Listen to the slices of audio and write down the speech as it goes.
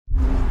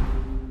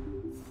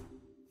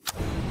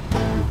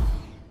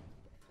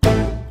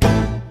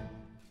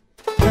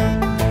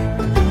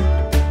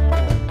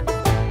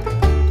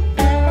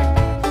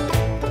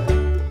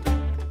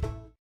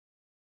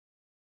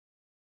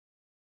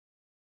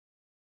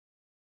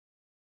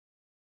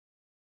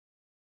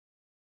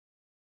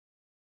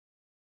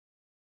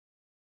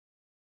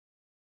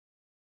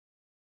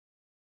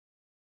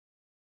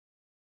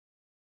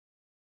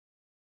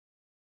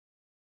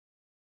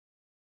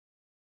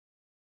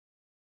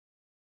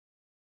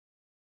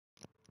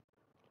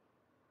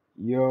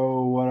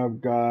Yo, what up,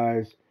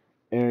 guys?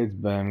 It's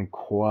been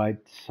quite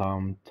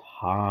some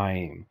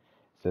time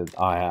since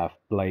I have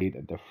played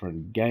a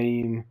different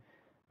game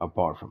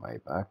apart from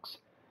Apex.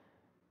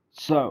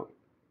 So,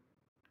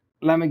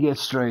 let me get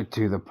straight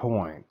to the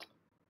point.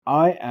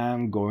 I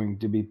am going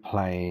to be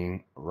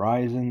playing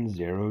Horizon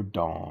Zero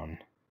Dawn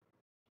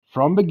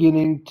from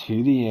beginning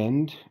to the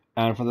end.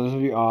 And for those of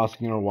you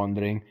asking or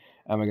wondering,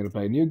 am I going to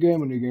play a new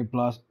game or new game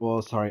plus?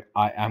 Well, sorry,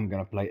 I am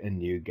going to play a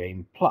new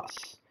game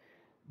plus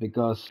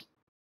because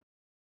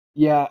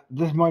yeah,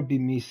 this might be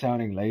me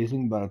sounding lazy,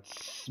 but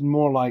it's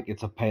more like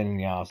it's a pain in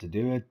the ass to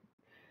do it.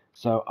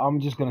 So I'm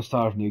just gonna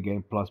start a new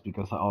game plus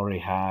because I already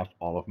have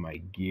all of my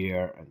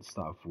gear and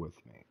stuff with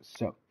me.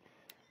 So,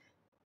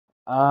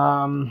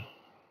 um,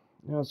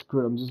 yeah,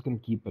 screw it. I'm just gonna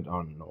keep it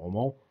on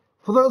normal.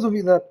 For those of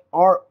you that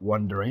are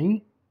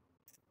wondering,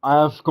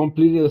 I have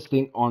completed this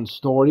thing on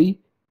story,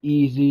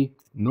 easy,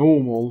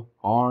 normal,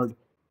 hard,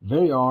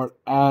 very hard,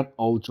 and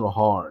ultra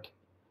hard.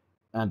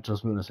 And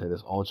trust me when I say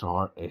this, ultra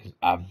hard is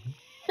a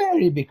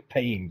very big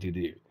pain to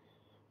do.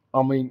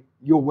 I mean,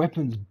 your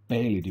weapons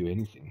barely do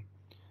anything.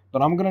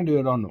 But I'm gonna do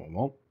it on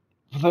normal.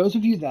 For those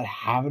of you that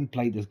haven't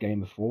played this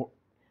game before,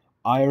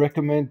 I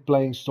recommend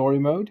playing story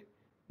mode.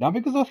 Not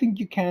because I think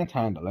you can't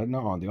handle it, no,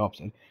 on the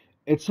opposite.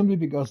 It's simply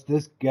because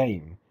this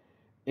game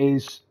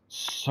is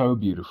so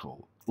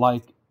beautiful.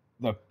 Like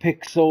the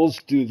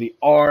pixels to the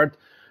art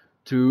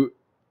to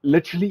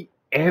literally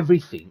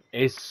everything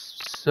is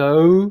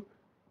so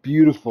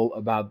beautiful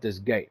about this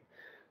game.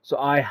 So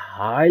I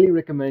highly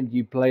recommend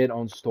you play it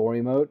on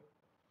story mode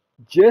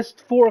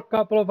just for a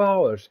couple of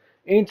hours.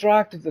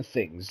 Interact with the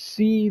things,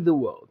 see the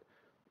world.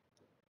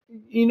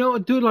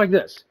 Do it like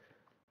this.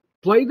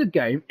 Play the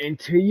game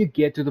until you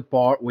get to the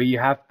part where you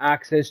have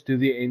access to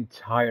the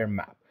entire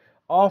map.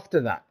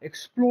 After that,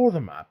 explore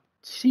the map,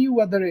 see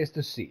what there is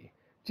to see.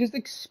 Just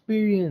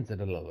experience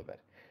it a little bit.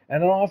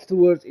 And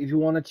afterwards, if you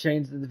want to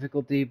change the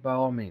difficulty, by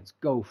all means,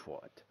 go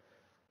for it.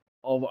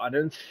 Although I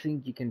don't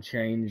think you can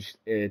change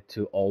it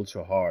to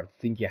ultra hard.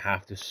 I think you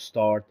have to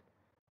start.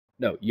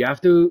 No, you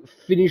have to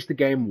finish the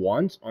game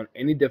once on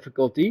any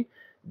difficulty,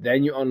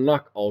 then you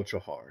unlock ultra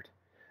hard.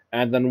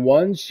 And then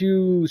once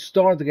you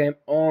start the game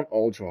on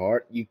ultra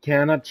hard, you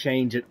cannot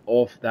change it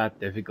off that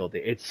difficulty.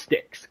 It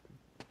sticks.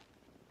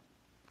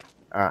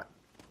 Alright,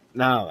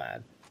 now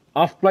man,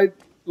 I've played,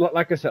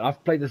 like I said,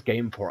 I've played this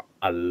game for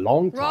a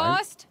long time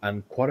Rost?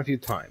 and quite a few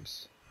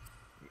times.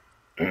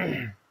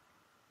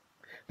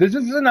 This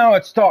isn't how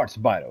it starts,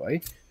 by the way.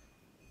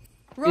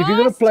 If you're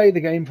gonna Rost? play the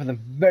game for the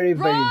very,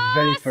 very,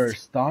 very Rost?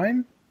 first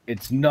time,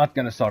 it's not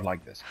gonna start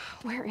like this.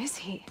 Where is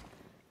he?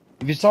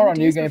 If you start 2 on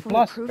New days Game before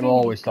Plus, approving it'll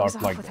and he always goes start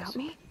off like without this.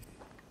 me?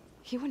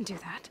 He wouldn't do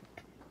that.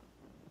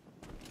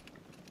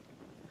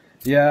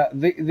 Yeah,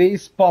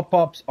 these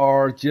pop-ups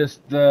are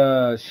just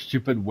the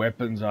stupid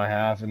weapons I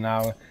have, and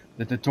now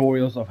the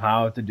tutorials of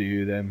how to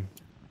do them.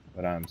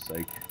 For I'm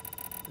sake,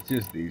 it's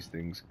just these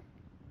things.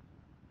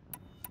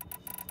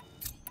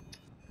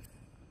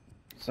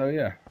 So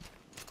yeah.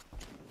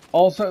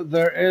 Also,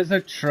 there is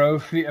a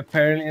trophy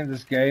apparently in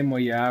this game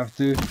where you have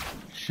to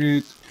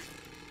shoot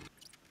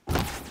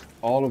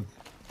all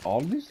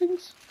of these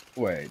things.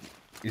 Wait,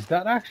 is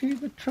that actually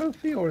the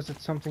trophy or is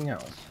it something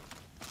else?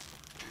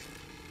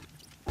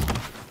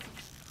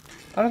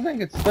 I don't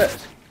think it's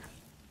this.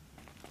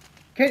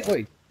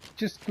 Wait,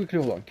 just quickly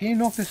hold on. Can you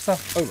knock this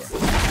stuff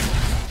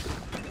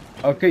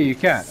over? Okay, you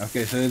can.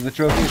 Okay, so the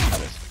trophy is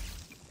this.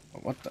 Oh,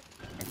 what the?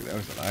 Okay, that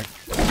was a lag.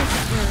 Here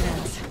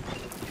it is.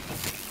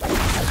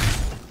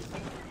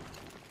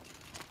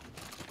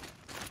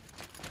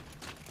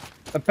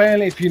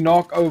 Apparently, if you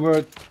knock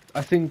over,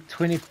 I think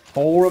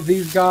 24 of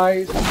these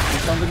guys, or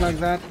something like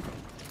that.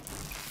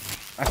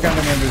 I can't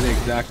remember the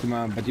exact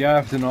amount, but you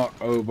have to knock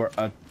over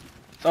a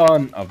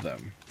ton of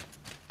them.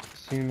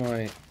 See,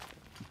 my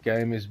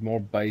game is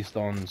more based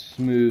on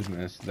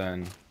smoothness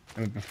than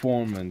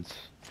performance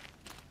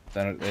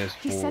than it is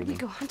He for said the we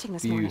go hunting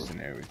this views morning.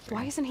 and everything.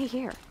 Why isn't he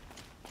here?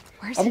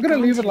 Where's I'm he gonna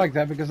gone leave it to? like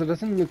that because it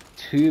doesn't look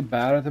too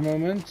bad at the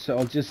moment, so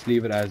I'll just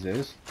leave it as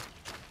is.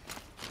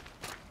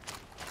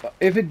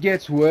 If it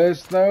gets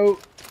worse though,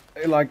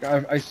 like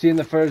I see in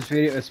the first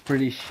video, it's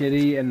pretty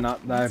shitty and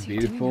not that What's he doing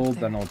beautiful, up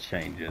there? then I'll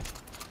change it.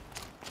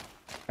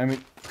 I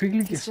mean,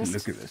 quickly He's just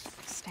look at this.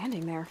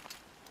 standing there.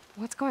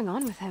 What's going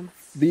on with him?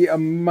 The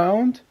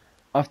amount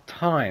of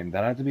time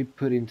that had to be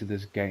put into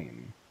this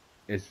game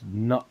is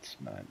nuts,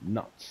 man,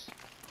 nuts.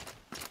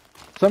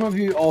 Some of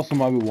you also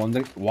might be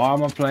wondering, why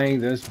am I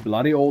playing this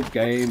bloody old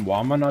game? Why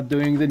am I not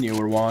doing the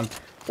newer one?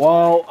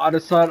 Well, I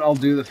decided I'll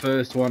do the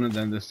first one and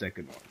then the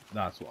second one.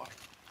 That's why.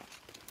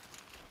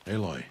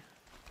 Aloy,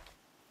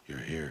 you're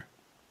here.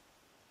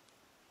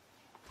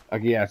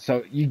 Okay, yeah,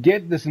 so you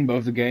get this in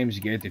both the games.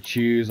 You get to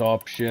choose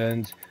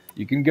options.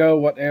 You can go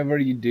whatever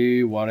you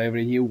do, whatever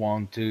you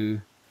want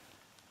to.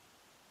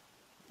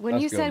 When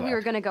Let's you go said we that.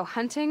 were gonna go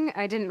hunting,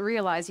 I didn't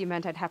realize you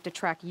meant I'd have to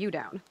track you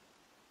down.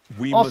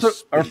 We Also,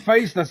 must her speak.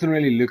 face doesn't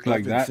really look I've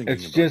like been that. thinking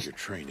It's about just your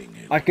training,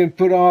 Aloy. I can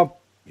put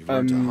up You've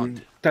learned to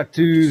hunt,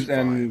 tattoos survive,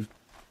 and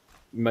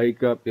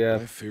makeup, yeah,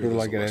 I fear put it there's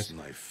like a it is. lesson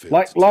I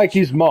failed to Like teach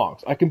his you.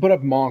 marks. I can put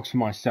up marks for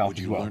myself Would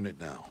as you well. learn it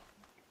now?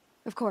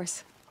 Of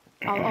course.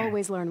 I'll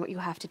always learn what you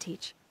have to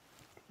teach.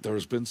 There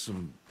has been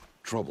some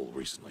trouble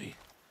recently.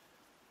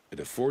 It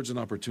affords an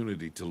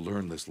opportunity to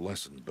learn this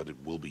lesson, but it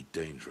will be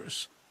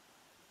dangerous.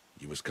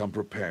 You must come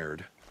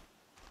prepared,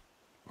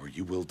 or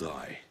you will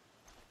die.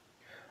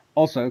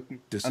 Also,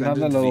 Descend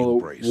another into the little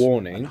embrace and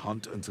warning.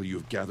 hunt until you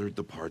have gathered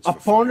the parts I for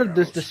fire pondered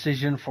this arrows.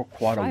 decision for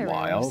quite a Fire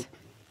while. arrows?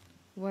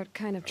 What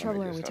kind of Let me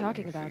trouble are just we let him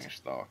talking about? finish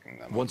talking,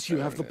 then Once I'll you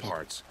say have what the it is.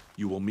 parts,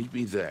 you will meet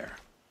me there,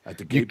 at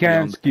the You gate can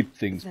beyond. skip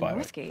things The by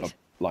North Gate?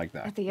 like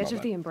that. At the My edge of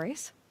bad. the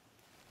Embrace?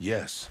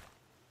 Yes.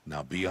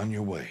 Now be on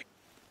your way.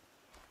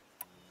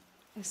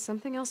 Is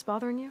something else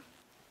bothering you?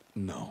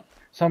 No.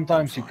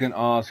 Sometimes you I'm can fine.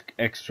 ask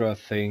extra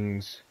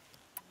things,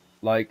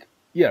 like,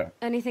 yeah,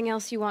 Anything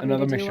else you want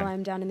another me to do mission. while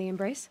I'm down in the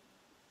Embrace?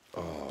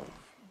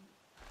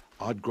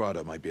 Odd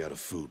Grata might be out of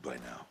food by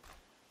now.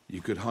 You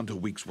could hunt a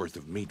week's worth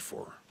of meat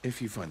for her,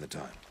 if you find the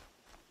time.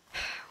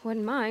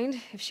 Wouldn't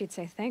mind if she'd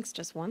say thanks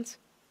just once.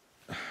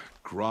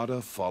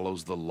 Grata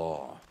follows the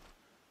law.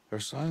 Her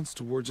silence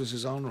towards us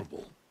is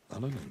honorable,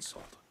 not an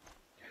insult.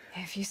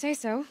 If you say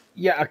so.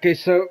 Yeah, okay,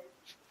 so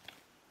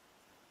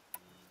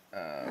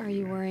Are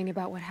you worrying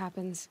about what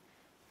happens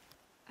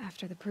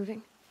after the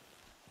proving?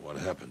 What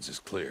happens is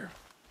clear.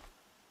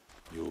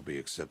 You will be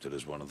accepted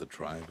as one of the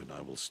tribe, and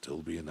I will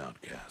still be an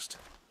outcast.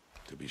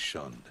 To be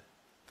shunned.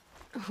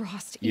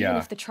 Rost, Yeah. even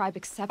if the tribe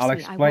accepts I'll me, I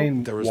won't...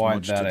 explain There is why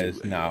much that to do,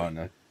 is now Aloy. in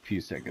a few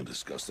We'll seconds.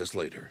 discuss this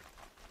later.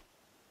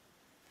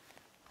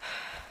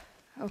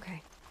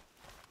 Okay.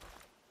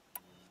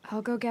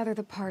 I'll go gather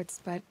the parts,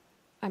 but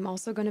I'm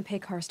also going to pay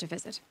Karst a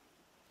visit.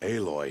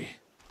 Aloy,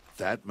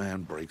 that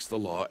man breaks the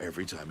law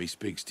every time he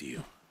speaks to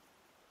you.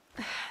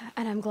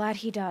 And I'm glad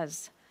he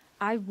does.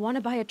 I want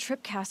to buy a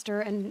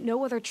tripcaster, and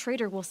no other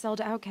trader will sell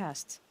to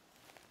outcasts.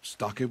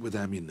 Stock it with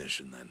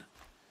ammunition, then.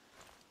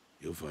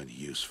 You'll find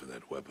use for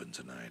that weapon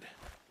tonight.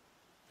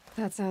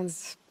 That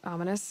sounds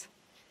ominous.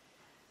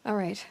 All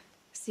right.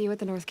 See you at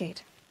the North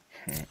Gate.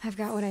 I've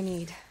got what I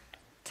need.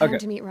 Time Okay.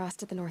 to meet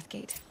Rost at the North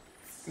Gate.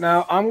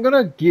 Now, I'm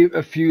gonna give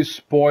a few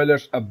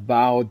spoilers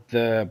about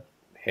the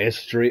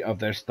history of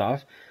their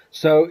stuff.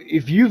 So,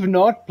 if you've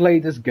not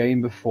played this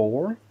game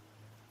before,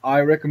 I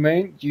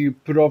recommend you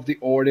put off the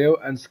audio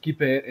and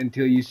skip it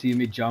until you see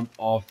me jump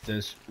off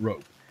this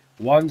rope.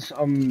 Once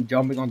I'm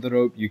jumping on the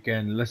rope, you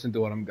can listen to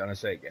what I'm gonna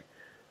say again.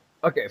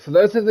 Okay, for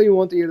those of you who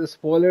want to hear the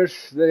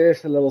spoilers,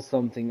 there's a little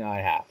something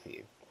I have for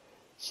you.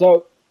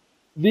 So,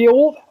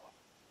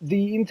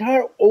 the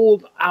entire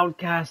old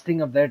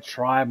outcasting of their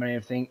tribe and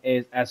everything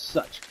is as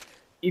such.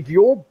 If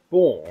you're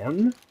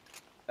born,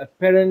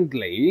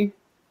 apparently,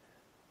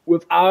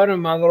 without a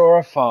mother or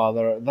a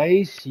father,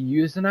 they see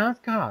you as an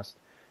outcast.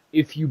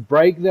 If you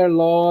break their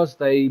laws,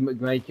 they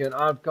make you an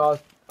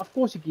outcast. Of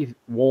course, you give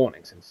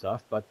warnings and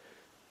stuff, but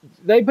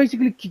they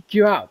basically kick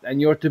you out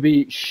and you're to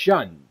be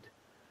shunned.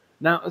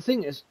 Now, the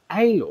thing is,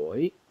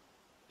 Aloy,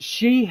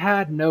 she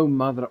had no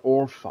mother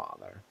or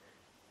father.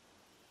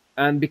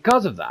 And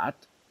because of that,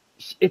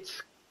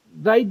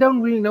 they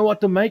don't really know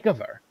what to make of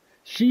her.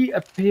 She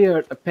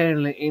appeared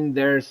apparently in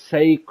their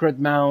sacred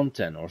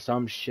mountain or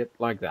some shit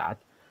like that.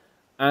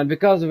 And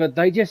because of it,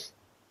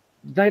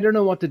 they don't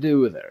know what to do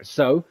with her.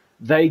 So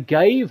they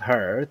gave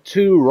her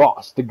to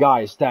Ross, the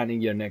guy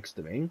standing here next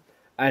to me,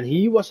 and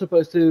he was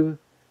supposed to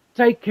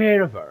take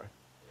care of her.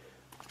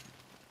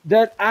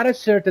 That at a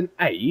certain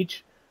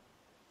age,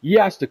 he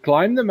has to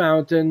climb the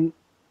mountain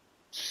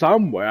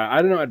somewhere.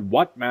 I don't know at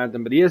what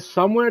mountain, but he has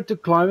somewhere to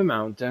climb a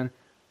mountain,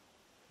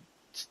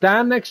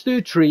 stand next to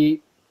a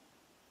tree,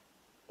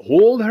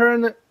 hold her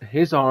in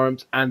his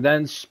arms, and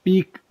then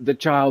speak the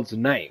child's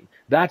name.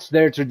 That's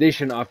their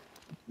tradition of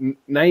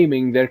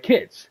naming their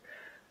kids.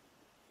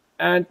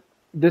 And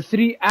the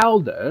three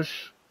elders,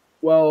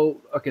 well,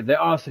 okay, there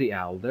are three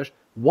elders.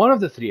 One of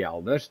the three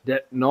elders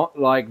did not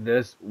like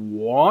this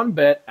one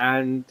bit,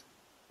 and,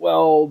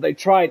 well, they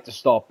tried to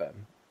stop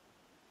him.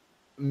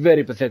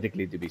 Very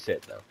pathetically to be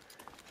said, though.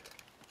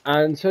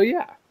 And so,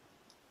 yeah.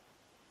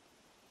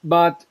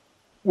 But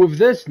with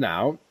this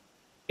now,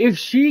 if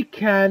she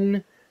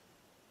can,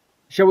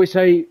 shall we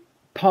say,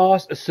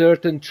 pass a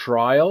certain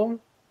trial,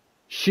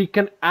 she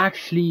can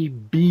actually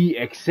be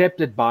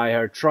accepted by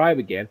her tribe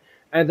again,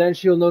 and then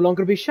she'll no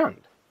longer be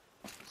shunned.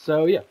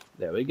 So, yeah,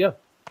 there we go.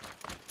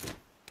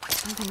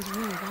 Something's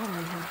really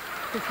bothering him.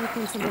 If he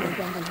thinks I'm gonna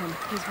abandon him,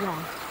 he's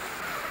wrong.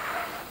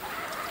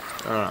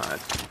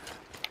 Alright.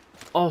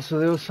 Also,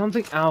 there was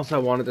something else I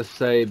wanted to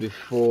say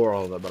before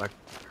all that, but I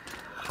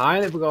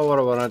kind of forgot what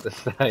I wanted to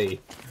say.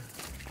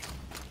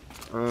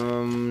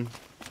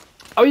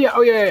 Oh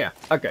yeah.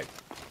 Okay.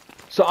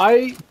 So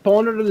I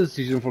pondered the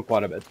decision for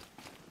quite a bit.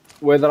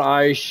 Whether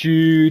I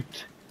should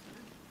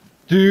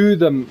do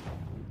the,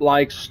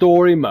 like,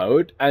 story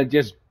mode and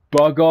just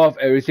bug off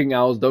everything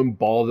else, don't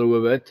bother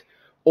with it.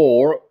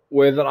 Or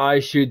whether I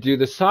should do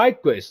the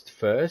side quest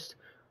first,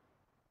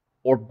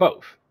 or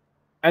both.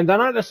 And then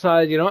I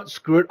decided, you know what,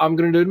 screw it, I'm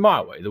going to do it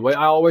my way, the way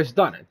I always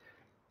done it.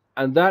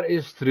 And that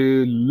is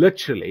through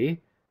literally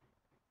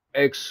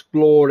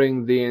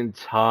exploring the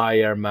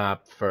entire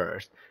map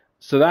first.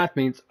 So that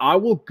means I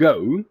will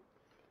go.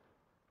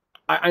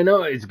 I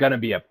know it's gonna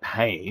be a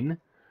pain,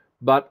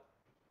 but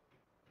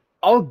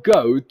I'll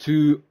go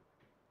to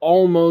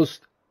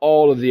almost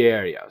all of the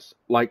areas.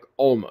 Like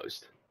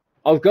almost.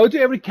 I'll go to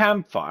every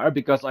campfire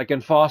because I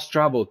can fast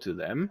travel to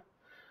them.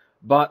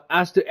 But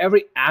as to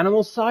every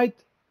animal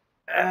site,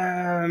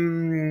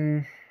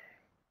 um,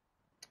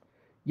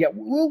 yeah,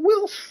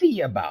 we'll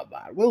see about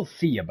that. We'll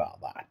see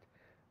about that.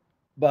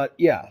 But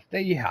yeah,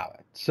 there you have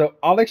it. So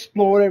I'll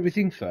explore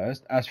everything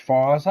first as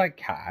far as I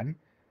can.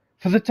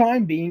 For the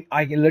time being,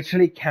 I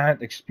literally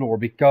can't explore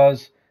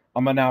because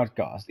I'm an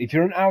outcast. If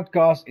you're an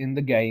outcast in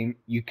the game,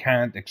 you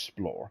can't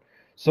explore.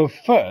 So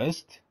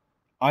first,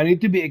 I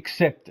need to be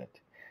accepted.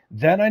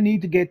 Then I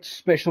need to get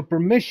special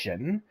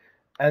permission.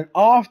 And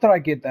after I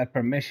get that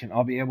permission,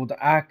 I'll be able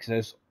to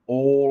access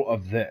all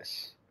of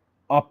this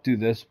up to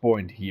this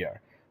point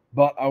here.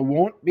 But I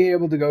won't be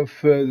able to go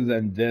further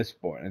than this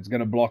point. It's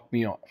going to block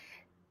me off.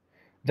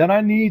 Then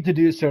I need to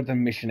do a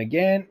certain mission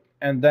again,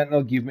 and then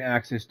it'll give me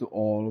access to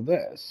all of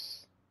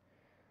this.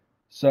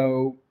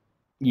 So,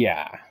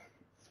 yeah.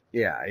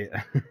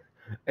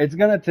 It's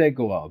gonna take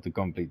a while to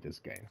complete this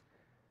game.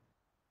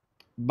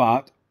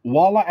 But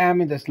while I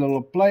am in this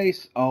little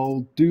place,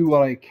 I'll do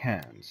what I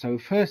can. So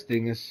first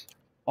thing is,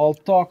 I'll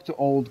talk to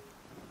old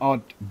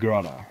Odd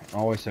Grota. I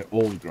always say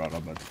old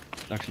Grota, but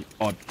it's actually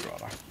Odd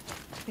Grota.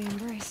 The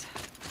Embrace.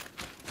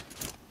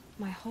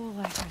 My whole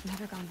life I've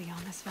never gone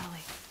beyond this valley.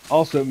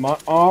 Also, my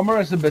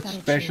armor is a bit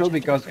That'll special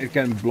change because after it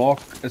can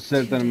block a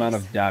certain 2 amount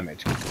days. of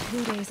damage.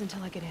 2 days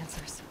until I get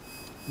answers.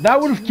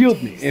 That would have 2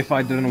 killed me days if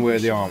I didn't wear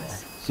the armor.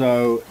 motionless.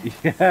 So, I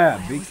yeah,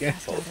 be always passed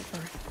careful. out at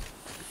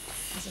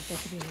birth. As if there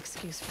could be an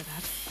excuse for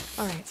that.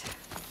 Alright.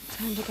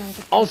 Time to gather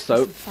the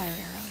Also, fire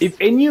arrows. if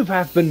any of you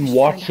have been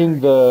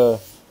watching the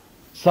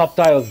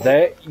subtitles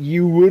there,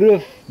 you would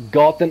have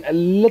gotten a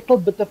little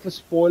bit of a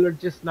spoiler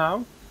just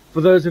now.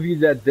 For those of you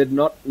that did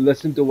not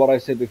listen to what I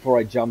said before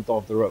I jumped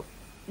off the rope.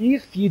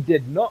 If you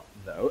did not,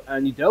 though,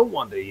 and you don't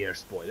want to hear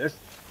spoilers,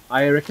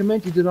 I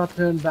recommend you do not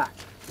turn back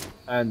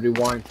and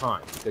rewind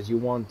time, because you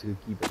want to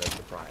keep it a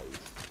surprise.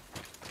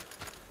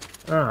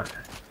 Alright,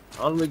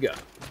 on we go.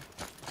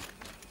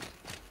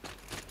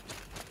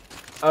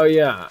 Oh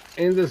yeah,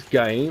 in this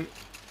game,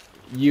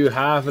 you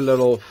have a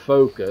little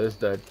focus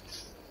that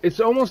it's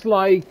almost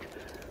like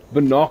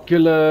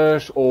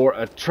binoculars or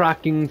a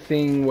tracking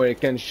thing where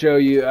it can show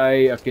you,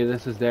 okay,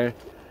 this is there.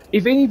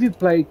 If any of you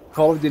play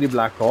Call of Duty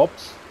Black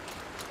Ops,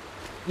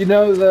 you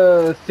know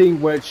the thing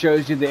where it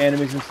shows you the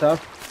enemies and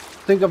stuff?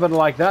 Think of it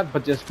like that,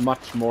 but just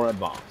much more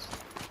advanced.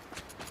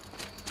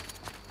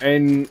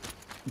 In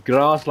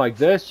grass like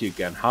this, you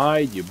can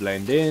hide, you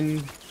blend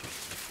in.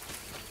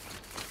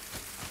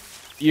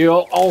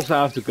 You'll also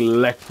have to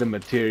collect the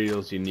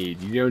materials you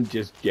need. You don't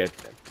just get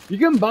them. You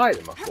can buy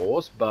them, of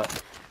course,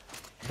 but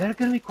they're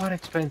gonna be quite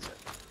expensive.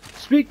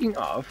 Speaking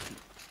of,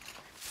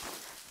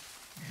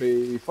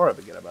 before I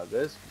begin about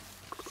this,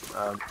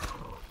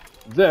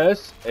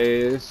 this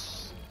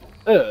is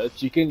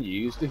herbs you can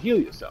use to heal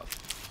yourself.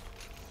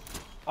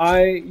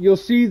 You'll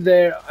see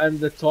there on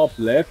the top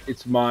left,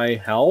 it's my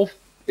health.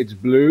 It's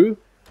blue.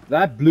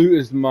 That blue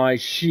is my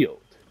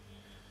shield.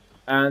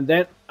 And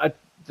then at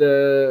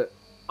the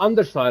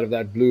underside of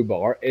that blue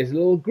bar is a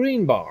little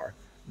green bar.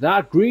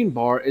 That green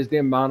bar is the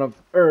amount of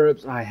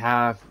herbs I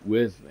have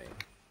with me.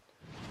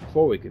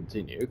 Before we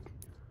continue,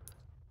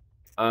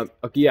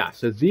 okay, yeah,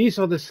 so these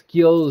are the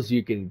skills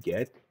you can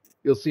get.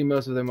 You'll see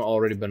most of them have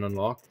already been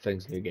unlocked,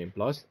 thanks to New Game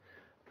Plus.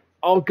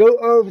 I'll go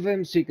over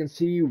them so you can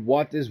see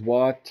what is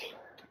what,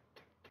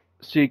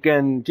 so you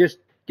can just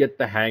get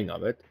the hang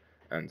of it.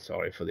 And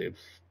sorry for the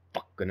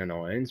fucking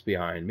annoyance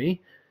behind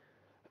me.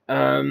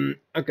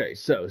 Okay,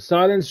 so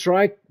Silent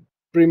Strike,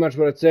 pretty much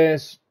what it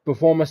says.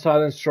 Perform a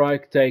Silent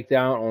Strike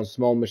takedown on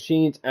small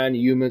machines and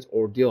humans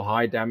or deal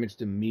high damage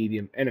to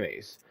medium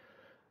enemies.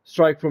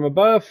 Strike from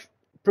above,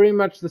 pretty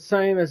much the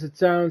same as it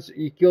sounds.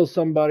 You kill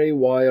somebody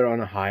while you're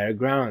on a higher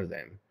ground than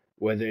them,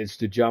 whether it's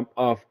to jump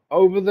off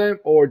over them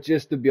or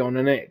just to be on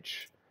an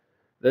edge.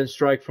 Then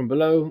strike from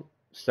below,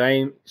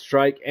 same.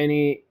 Strike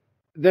any.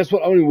 This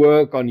will only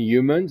work on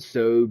humans,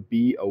 so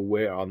be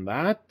aware on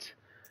that.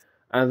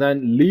 And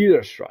then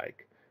leader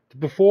strike, to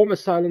perform a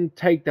silent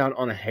takedown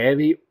on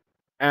heavy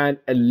and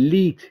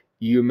elite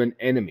human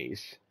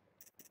enemies.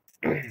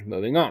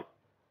 Moving on.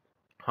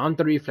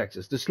 Hunter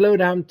reflexes, to slow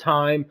down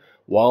time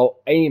while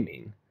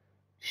aiming.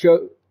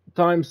 Show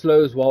time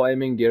slows while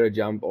aiming during a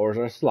jump or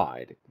a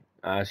slide,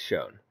 as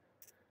shown.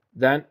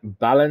 Then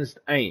balanced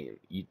aim,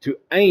 to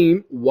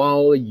aim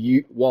while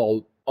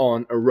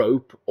on a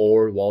rope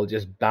or while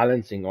just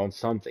balancing on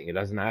something. It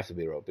doesn't have to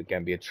be a rope, it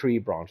can be a tree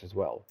branch as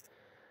well.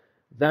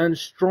 Then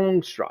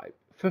strong strike,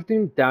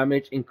 15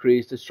 damage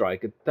increase to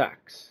strike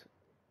attacks.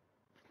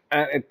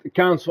 And it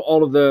accounts for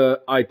all of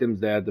the items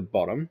there at the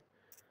bottom.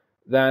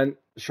 Then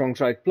strong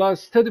strike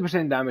plus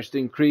 30% damage to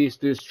increase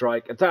to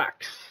strike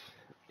attacks.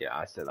 Yeah,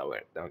 I said that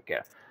word, don't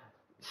care.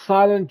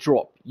 Silent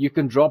drop, you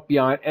can drop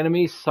behind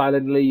enemies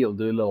silently. You'll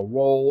do a little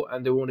roll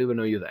and they won't even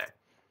know you're there.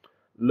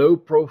 Low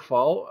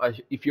profile,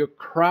 if you're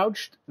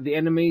crouched, the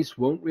enemies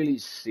won't really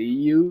see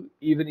you,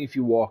 even if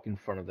you walk in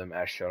front of them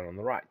as shown on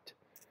the right.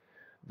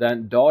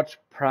 Then dodge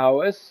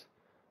prowess,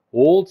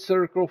 hold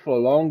circle for a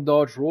long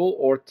dodge roll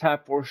or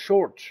tap for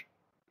short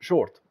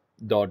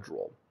dodge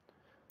roll.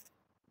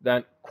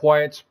 Then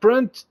quiet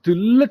sprint to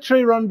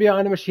literally run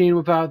behind a machine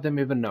without them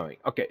even knowing.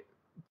 Okay,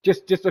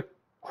 just a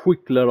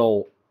quick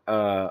little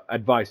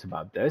advice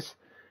about this.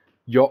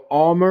 Your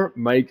armor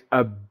makes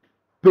a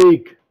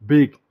big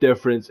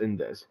difference in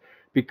this,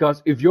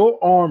 because if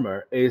your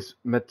armor is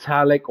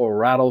metallic or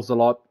rattles a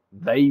lot,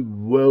 they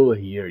will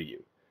hear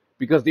you.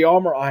 Because the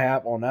armor I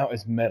have on now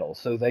is metal,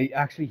 so they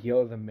actually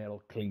hear the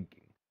metal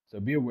clinking. So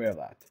be aware of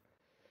that.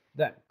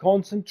 Then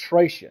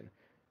concentration.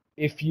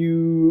 If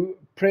you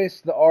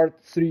press the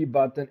R3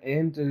 button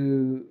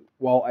into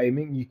while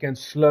aiming, you can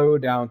slow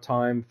down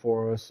time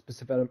for a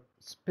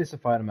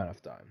specified amount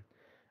of time.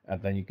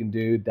 And then you can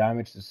do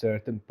damage to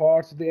certain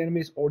parts of the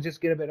enemies or just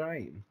get a better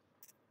aim.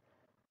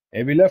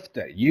 Heavy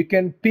lifter. You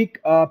can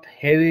pick up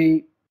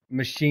heavy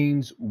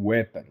machines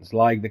weapons,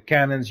 like the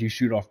cannons you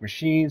shoot off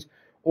machines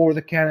or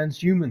the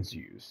cannons humans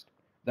use,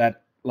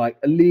 that like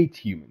elite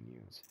human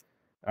use.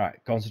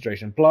 Alright,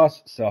 concentration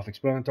plus,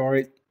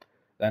 self-explanatory.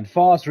 Then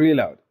fast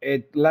reload.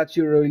 It lets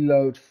you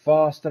reload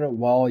faster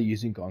while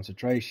using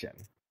concentration.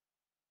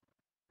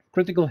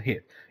 Critical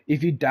hit.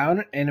 If you down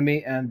an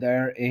enemy and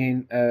they're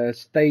in a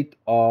state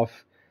of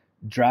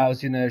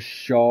drowsiness,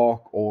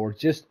 shock, or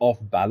just off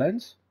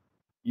balance,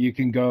 you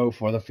can go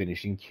for the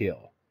finishing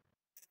kill.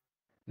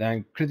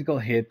 Then critical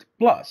hit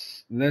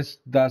plus. This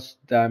does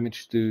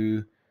damage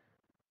to...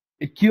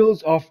 It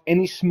kills off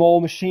any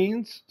small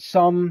machines,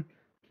 some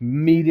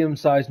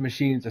medium-sized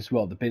machines as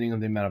well, depending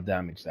on the amount of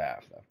damage they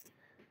have.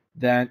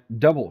 Then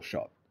double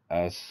shot.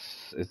 As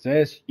it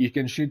says, you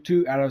can shoot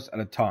 2 arrows at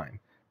a time.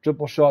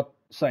 Triple shot,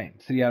 same,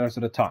 3 arrows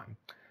at a time.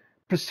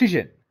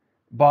 Precision.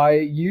 By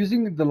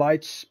using the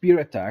light spear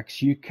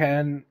attacks, you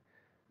can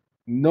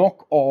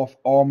knock off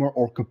armor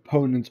or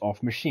components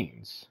of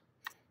machines.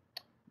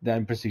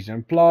 Then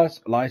precision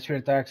plus, light spear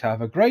attacks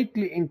have a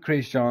greatly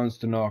increased chance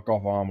to knock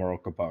off armor or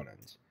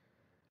components.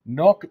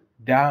 Knock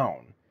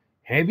down.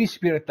 Heavy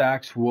spear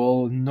attacks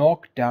will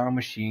knock down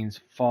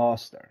machines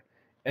faster.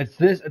 It's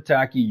this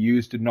attack you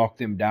use to knock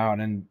them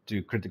down and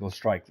to critical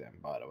strike them,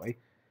 by the way.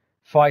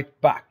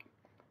 Fight back.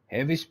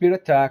 Heavy spear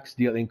attacks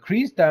deal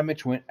increased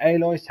damage when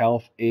Aloy's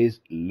health is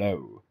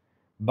low.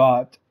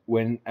 But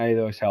when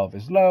Aloy's health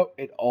is low,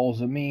 it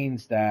also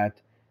means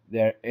that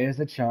there is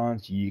a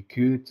chance you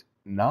could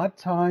not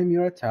time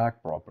your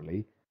attack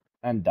properly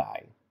and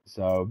die.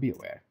 So be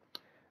aware.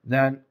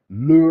 Then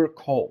lure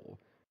call.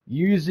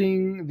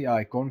 Using the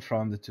icon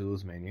from the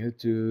tools menu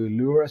to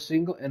lure a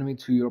single enemy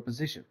to your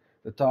position.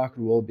 The target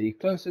will be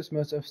closest,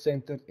 most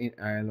centered in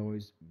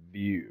Aloy's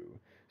view.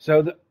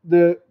 So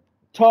the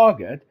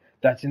target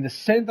that's in the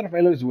center of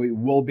Aloy's view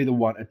will be the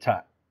one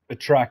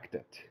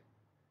attracted.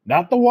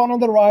 Not the one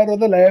on the right or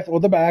the left or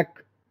the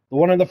back. The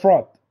one in the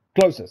front.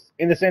 Closest.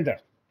 In the center.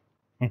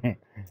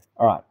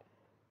 Alright.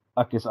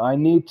 Okay, so I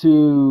need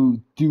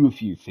to do a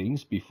few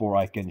things before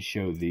I can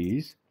show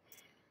these.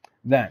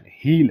 Then,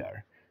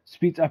 healer.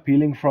 Speeds up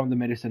healing from the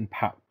medicine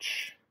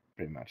pouch.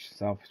 Pretty much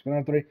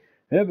self-explanatory.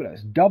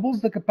 Herbalist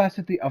doubles the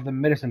capacity of the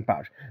medicine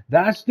pouch.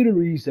 That's the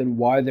reason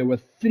why there were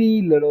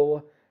 3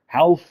 little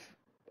health,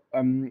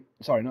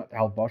 sorry, not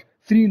health bars,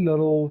 3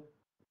 little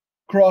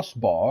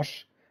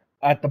crossbars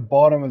at the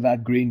bottom of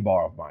that green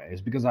bar of mine.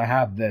 It's because I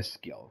have this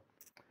skill.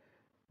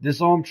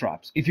 Disarm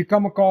traps. If you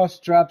come across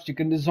traps, you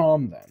can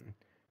disarm them.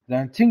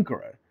 Then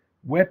Tinkerer.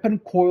 Weapon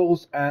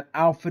coils and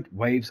outfit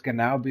waves can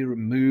now be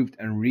removed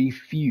and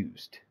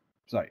reused.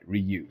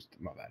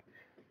 My bad.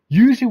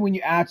 Usually when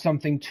you add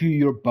something to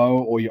your bow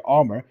or your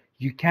armor,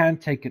 you can't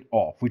take it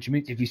off, which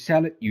means if you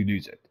sell it, you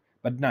lose it.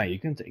 But now you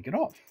can take it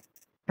off.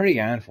 Pretty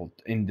handful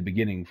in the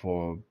beginning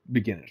for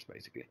beginners,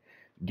 basically.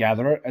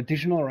 Gather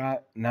additional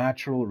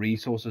natural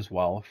resources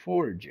while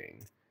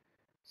foraging.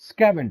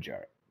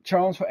 Scavenger.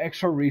 Chance for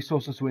extra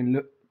resources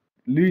when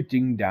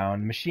looting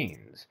down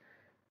machines.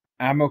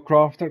 Ammo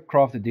crafter.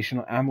 Craft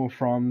additional ammo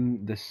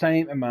from the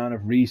same amount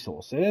of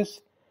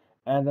resources.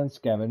 And then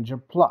Scavenger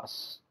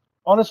Plus.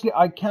 Honestly,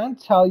 I can't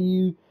tell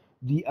you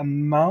the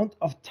amount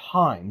of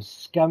times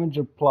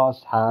Scavenger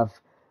Plus have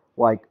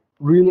like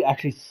really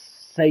actually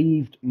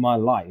saved my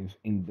life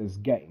in this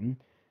game,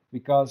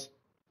 because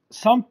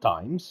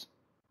sometimes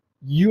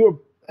you're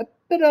a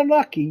bit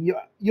unlucky.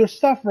 Your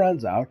stuff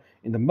runs out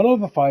in the middle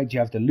of a fight. You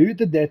have to loot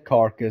the dead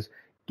carcass,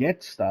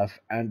 get stuff,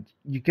 and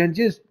you can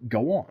just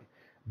go on.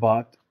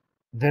 But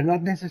they're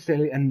not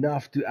necessarily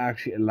enough to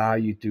actually allow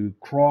you to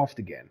craft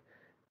again.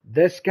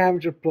 This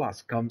Scavenger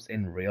Plus comes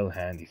in real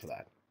handy for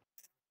that.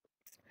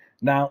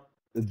 Now,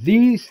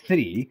 these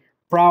 3,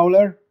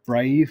 Prowler,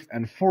 Brave,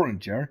 and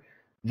Forager,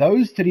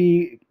 those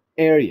 3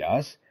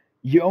 areas,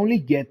 you only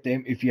get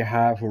them if you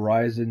have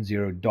Horizon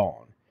Zero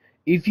Dawn.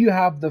 If you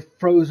have the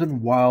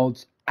Frozen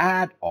Wilds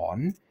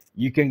add-on,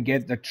 you can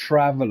get the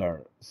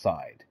Traveler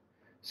side.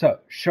 So,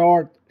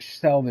 Shard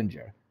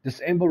Scavenger.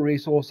 Disable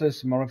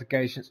resources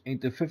modifications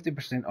into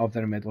 50% of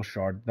their metal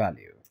shard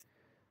value.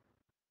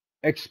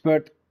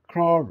 Expert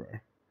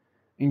Crawler.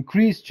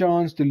 Increased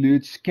chance to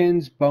loot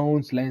skins,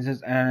 bones,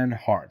 lenses, and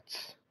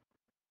hearts.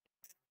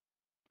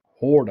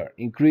 Hoarder.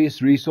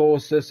 Increase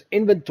resources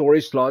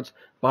inventory slots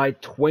by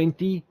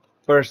 20%.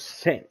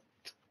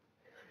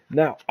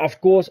 Now,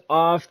 of course,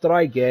 after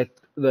I get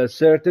the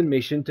certain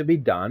mission to be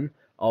done,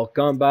 I'll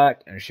come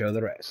back and show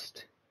the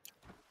rest.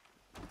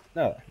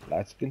 Now,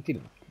 let's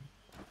continue.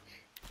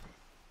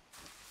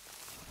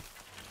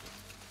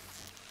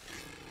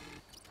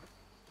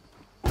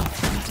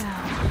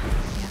 Down.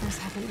 The others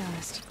haven't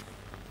noticed.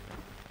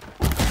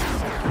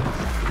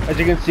 As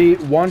you can see,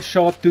 one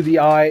shot to the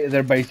eye,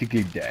 they're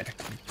basically dead.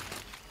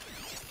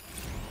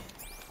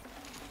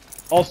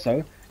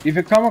 Also, if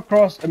you come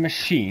across a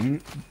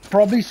machine,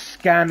 probably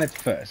scan it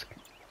first.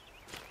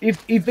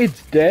 If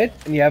it's dead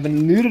and you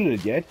haven't looted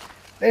it yet,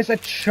 there's a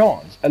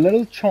chance, a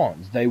little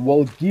chance, they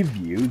will give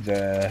you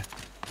the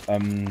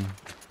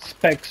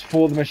specs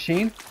for the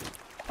machine.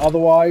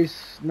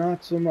 Otherwise,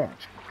 not so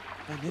much.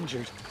 I'm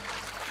injured.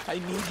 I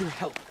need your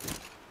help.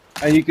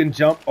 And you can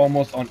jump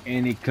almost on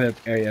any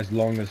cliff area as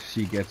long as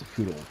she gets a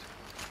foothold.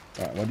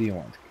 Alright, what do you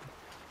want?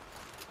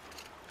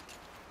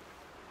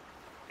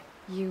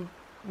 You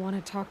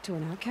want to talk to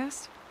an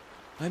outcast?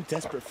 I'm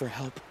desperate for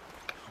help.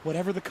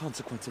 Whatever the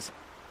consequences.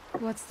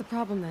 What's the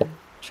problem then?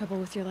 Trouble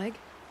with your leg?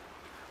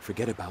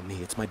 Forget about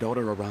me. It's my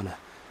daughter, Arana.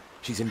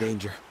 She's in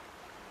danger.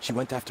 She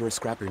went after a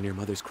scrapper near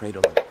Mother's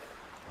cradle.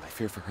 I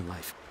fear for her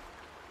life.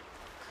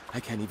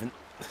 I can't even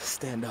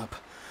stand up,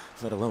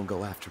 let alone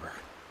go after her.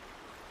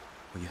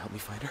 Will you help me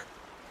find her?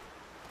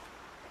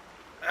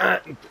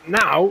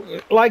 Now,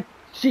 like,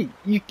 see,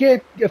 you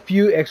get a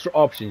few extra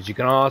options. You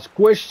can ask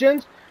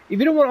questions. If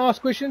you don't want to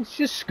ask questions,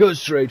 just go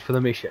straight for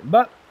the mission.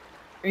 But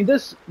in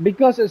this,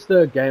 because it's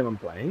the game I'm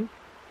playing,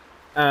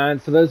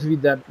 and for those of you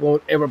that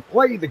won't ever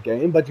play the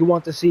game, but you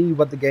want to see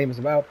what the game is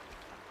about,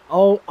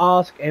 I'll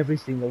ask every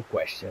single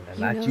question and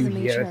let you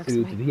hear it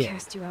through to the end.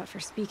 Cast you out for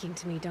speaking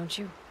to me, don't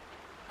you?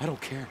 I don't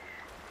care.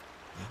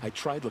 I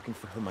tried looking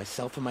for her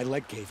myself and my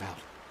leg gave out.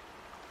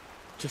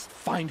 Just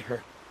find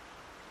her.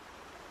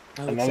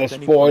 Another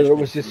spoiler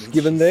was just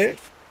given there.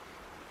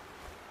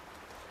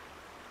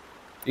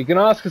 You can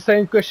ask the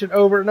same question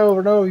over and over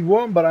and over if you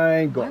want, but I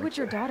ain't going to. Why would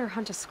your daughter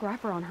hunt a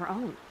scrapper on her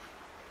own?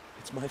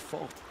 It's my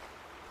fault.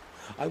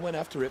 I went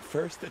after it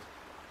first and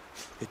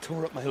it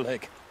tore up my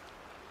leg.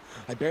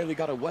 I barely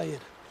got away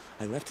and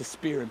I left a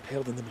spear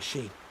impaled in the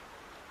machine.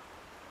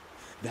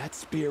 That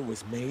spear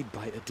was made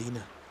by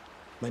Adina,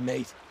 my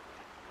mate,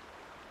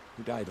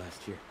 who died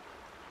last year.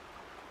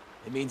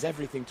 It means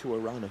everything to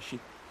Arana.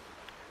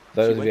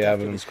 Those of you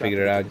haven't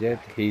figured it out yet,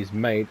 he's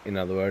mate, in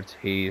other words,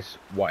 his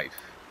wife.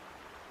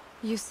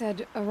 You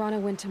said Arana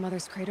went to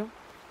Mother's cradle?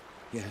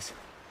 Yes,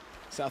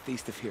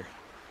 southeast of here.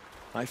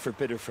 I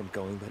forbid her from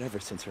going, but ever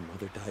since her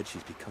mother died,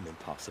 she's become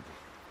impossible.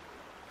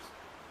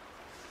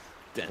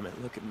 Damn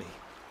it, look at me.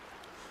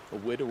 A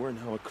widower,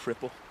 now a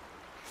cripple.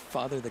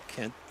 Father that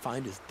can't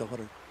find his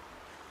daughter.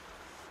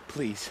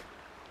 Please,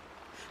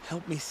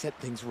 help me set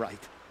things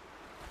right.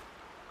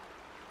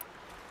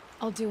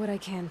 I'll do what I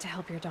can to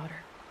help your daughter.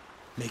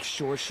 Make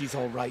sure she's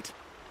all right.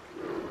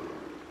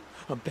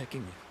 I'm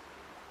begging you.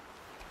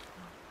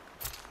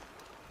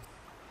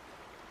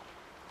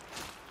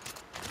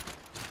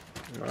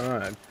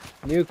 Alright,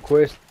 new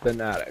quest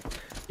been added.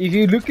 If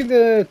you look at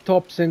the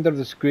top center of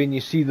the screen, you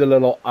see the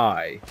little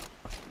eye.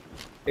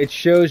 It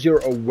shows your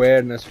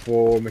awareness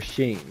for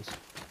machines.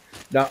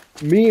 Now,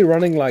 me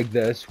running like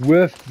this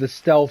with the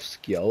stealth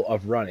skill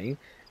of running,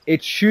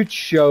 it should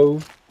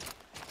show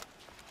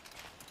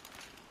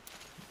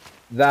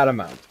that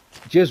amount.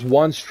 Just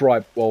one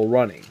stripe while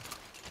running.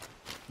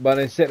 But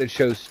instead it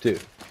shows two.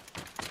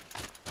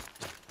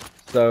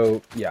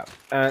 So, yeah.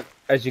 And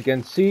as you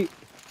can see,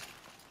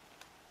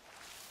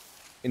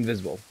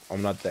 invisible.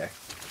 I'm not there.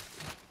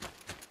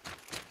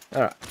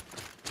 Alright.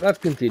 Let's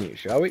continue,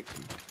 shall we?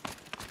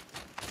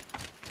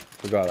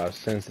 Forgot how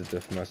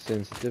sensitive my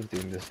sensitivity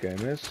in this game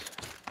is.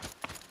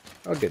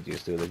 I'll get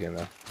used to it again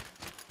though.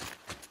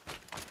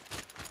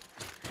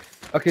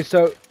 Okay,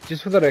 so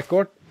just for the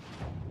record,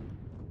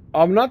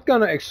 I'm not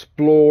gonna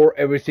explore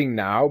everything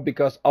now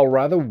because I'll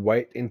rather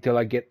wait until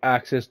I get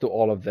access to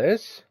all of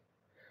this.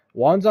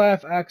 Once I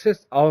have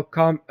access, I'll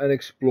come and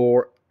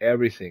explore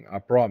everything, I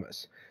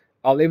promise.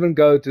 I'll even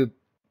go to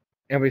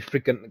every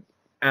freaking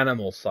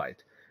animal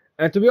site.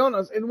 And to be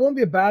honest, it won't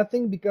be a bad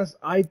thing because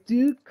I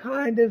do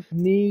kind of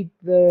need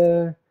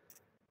the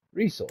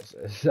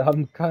resources.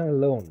 I'm kind of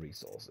low on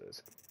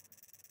resources.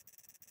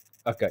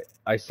 Okay,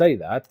 I say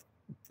that,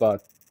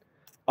 but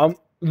I'm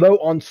low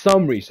on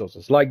some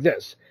resources, like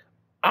this.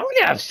 I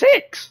only have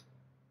 6!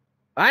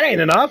 That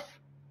ain't enough!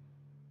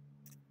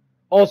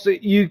 Also,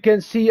 you can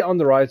see on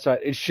the right side,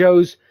 it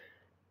shows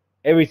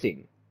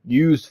everything.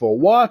 Used for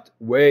what,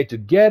 where to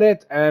get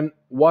it, and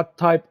what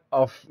type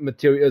of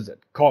material is it.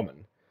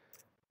 Common.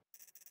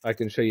 I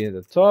can show you at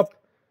the top.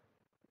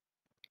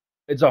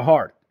 It's a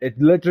heart. It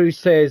literally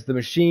says the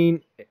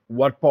machine,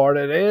 what part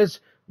it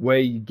is, where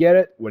you get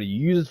it, what you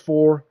use it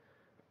for.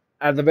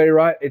 At the very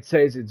right, it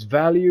says its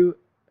value,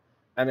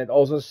 and it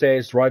also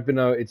says right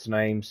below its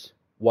names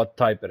what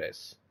type it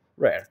is.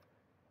 Rare.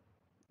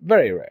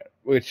 Very rare,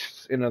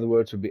 which in other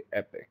words would be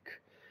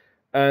epic.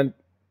 And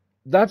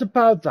that's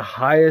about the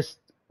highest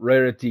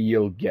rarity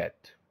you'll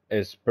get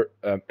is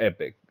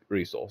epic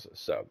resources.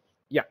 So,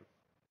 yeah.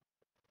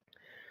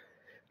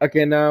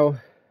 Okay, now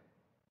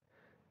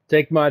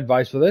take my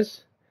advice for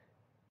this.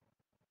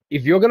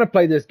 If you're gonna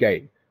play this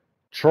game,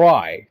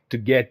 try to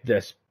get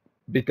this,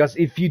 because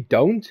if you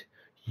don't,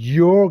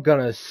 you're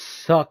gonna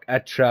suck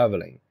at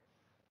traveling.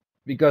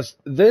 Because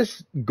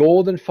this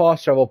golden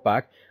fast travel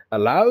pack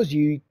allows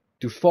you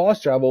to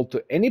fast travel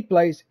to any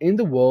place in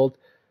the world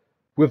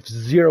with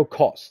zero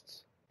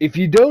costs. If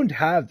you don't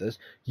have this,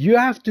 you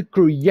have to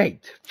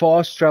create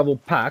fast travel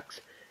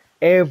packs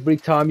every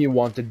time you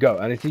want to go.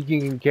 And I think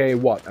you can carry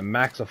what, a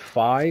max of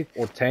 5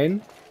 or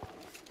 10?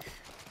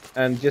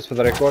 And just for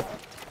the record,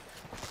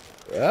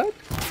 what?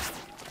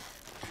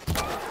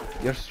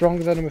 You're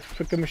stronger than a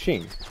freaking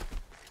machine.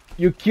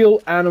 You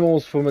kill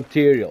animals for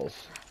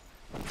materials.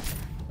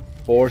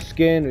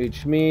 Foreskin,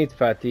 rich meat,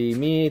 fatty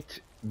meat,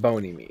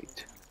 bony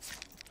meat.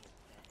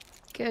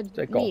 Good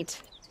Take all.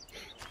 meat.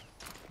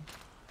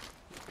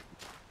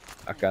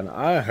 Okay,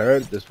 I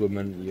heard this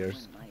woman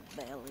years.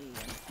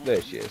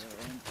 There she is.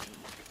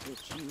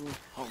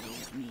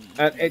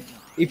 And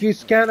if you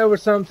scan over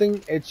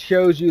something, it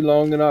shows you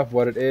long enough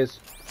what it is.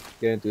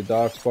 Get into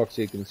dark spot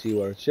so you can see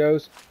what it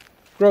shows.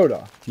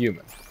 Groda,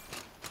 human.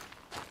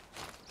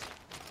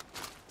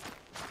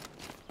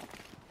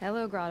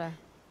 Hello, Grata.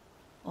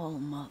 All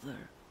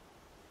Mother,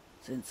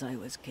 since I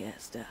was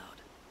cast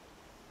out,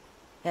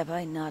 have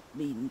I not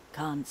been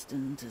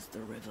constant as the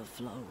river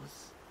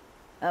flows?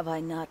 Have I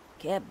not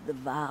kept the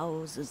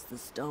vows as the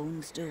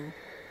stones do?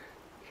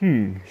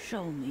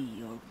 Show me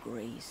your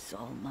grace,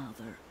 All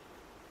Mother,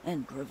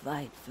 and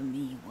provide for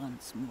me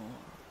once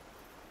more.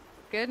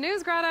 Good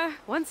news, Grata.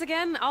 Once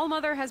again, All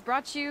Mother has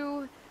brought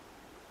you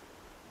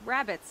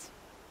rabbits.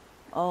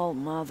 All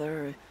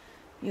Mother,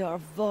 your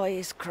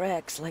voice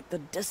cracks like the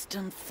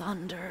distant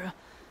thunder.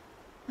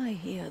 I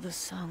hear the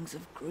songs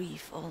of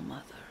grief, All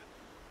Mother.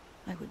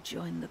 I would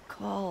join the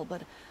call,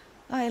 but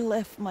I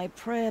left my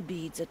prayer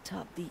beads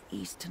atop the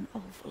eastern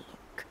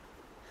overlook.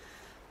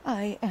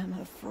 I am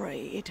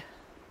afraid.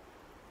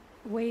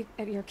 Wait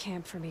at your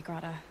camp for me,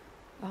 Grata.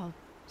 I'll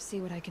see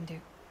what I can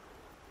do.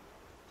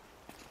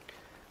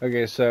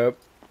 Okay, so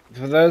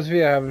for those of you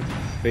who haven't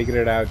figured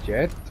it out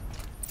yet,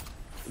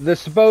 the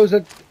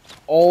supposed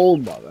All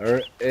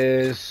Mother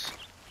is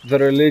the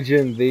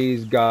religion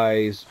these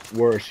guys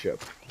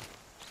worship.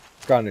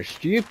 Kind of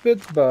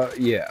stupid, but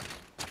yeah.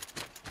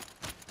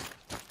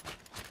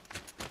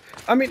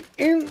 I mean,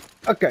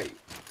 okay,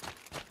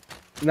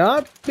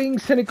 not being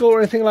cynical or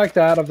anything like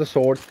that of the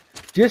sort,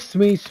 just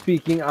me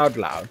speaking out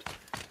loud.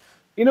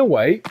 In a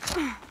way,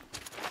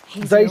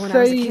 they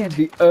say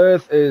the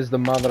earth is the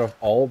mother of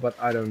all, but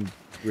I don't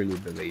really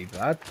believe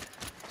that.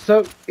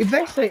 So, if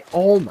they say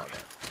All Mother,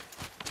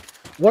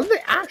 what are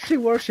they actually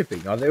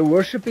worshipping? Are they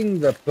worshipping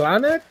the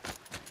planet?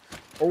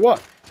 Or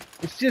what?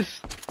 It's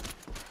just...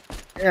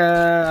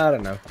 I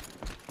don't know.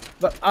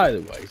 But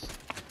either ways,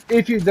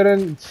 if you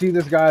didn't see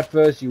this guy at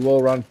first, you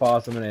will run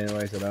past him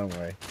anyway, so don't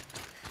worry.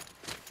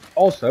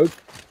 Also,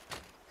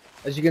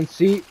 as you can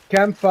see,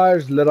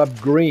 campfires lit up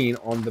green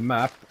on the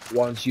map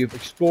once you've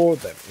explored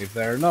them. If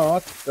they're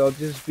not, they'll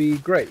just be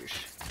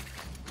grayish.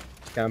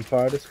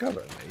 Campfire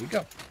discovered. There you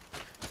go.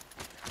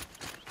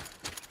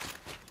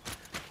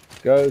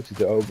 Go to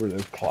the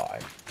Overlook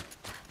Climb.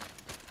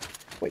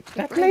 Wait,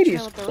 that lady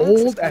is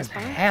old as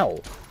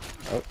hell.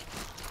 Oh.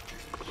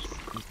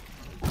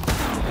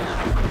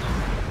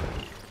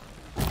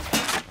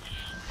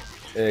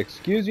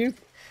 Excuse you?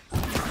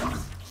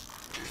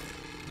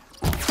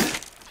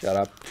 Shut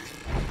up.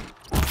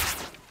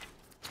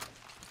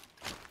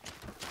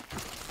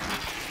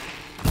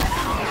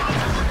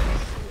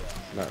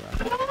 No.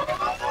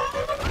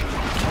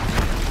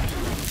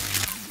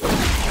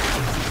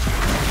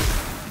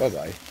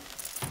 Bye-bye.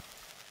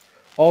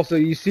 Also,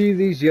 you see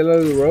these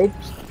yellow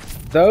ropes?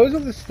 Those are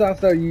the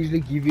stuff that usually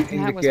give you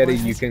indicator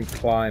you can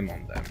climb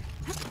on them.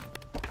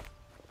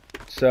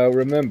 So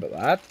remember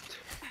that.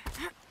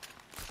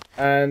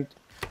 And...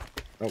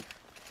 oh.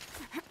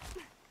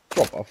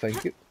 Drop off,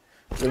 thank you.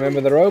 Remember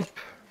the rope?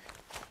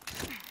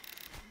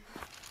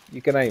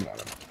 You can aim on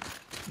them.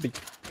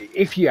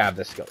 If you have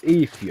the skill.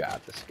 If you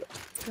have the skill.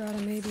 Grata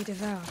may be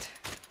devout,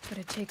 but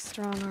it takes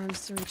strong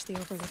arms to reach the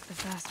Overlook the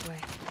fast way.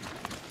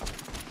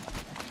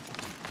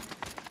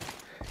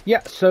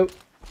 Yeah, so...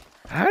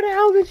 how the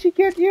hell did she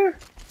get here?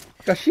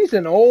 Because she's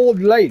an old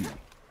lady.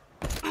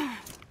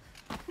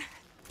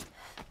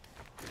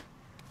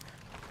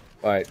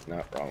 Wait,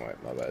 no, wrong way,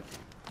 my bad.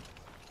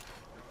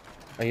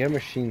 I hear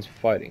machines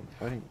fighting.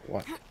 Fighting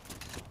what?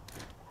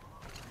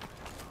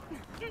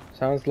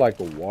 Sounds like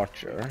a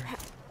watcher.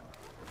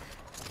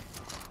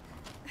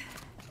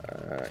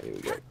 Here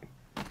we go.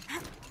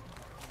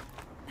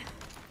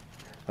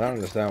 I don't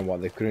understand why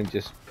they couldn't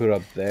just put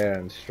up there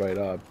and straight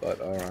up,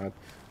 but alright.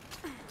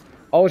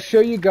 I'll show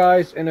you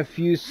guys in a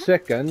few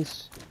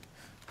seconds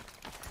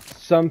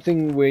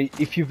something where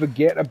if you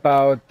forget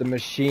about the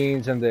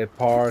machines and their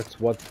parts,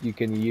 what you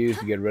can use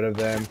to get rid of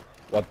them,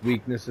 what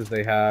weaknesses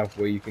they have,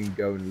 where you can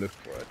go and look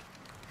for it.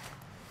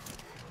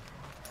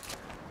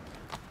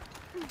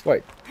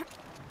 Wait.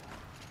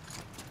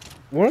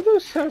 One of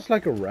those sounds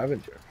like a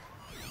Ravager.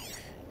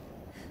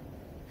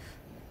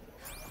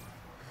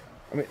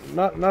 I mean,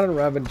 not a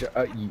Ravager.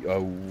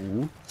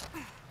 Oh.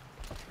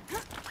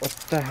 What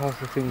the hell's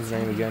the thing's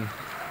name again?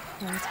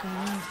 What's going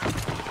on?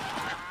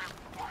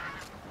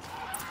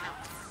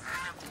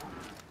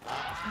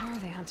 What are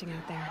they hunting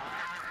out there?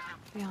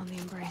 Beyond the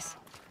embrace.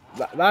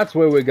 That's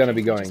where we're gonna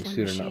be going Just one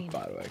soon machine. enough,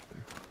 by the way.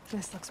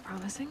 This looks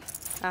promising.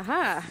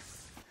 Aha!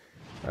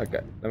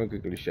 Okay, let me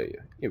quickly show you.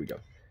 Here we go.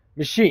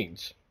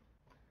 Machines.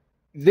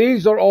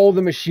 These are all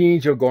the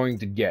machines you're going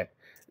to get.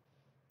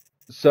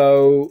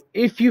 So,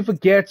 if you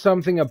forget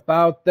something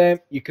about them,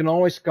 you can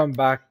always come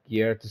back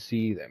here to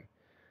see them.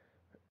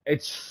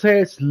 It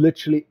says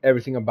literally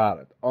everything about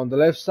it. On the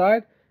left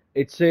side,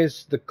 it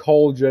says the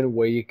cauldron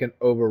where you can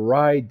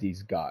override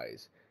these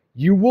guys.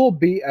 You will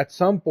be, at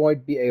some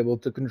point, be able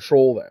to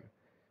control them.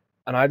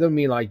 And I don't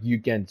mean like you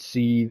can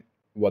see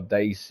what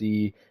they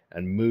see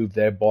and move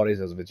their bodies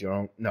as if it's your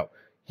own. No,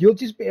 you'll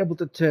just be able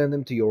to turn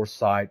them to your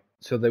side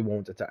so they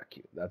won't attack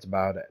you. That's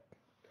about it.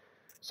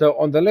 So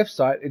on the left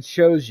side, it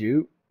shows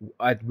you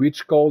at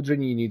which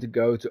cauldron you need to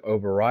go to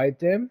override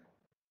them.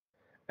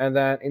 And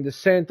then in the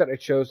center,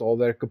 it shows all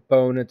their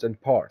components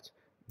and parts.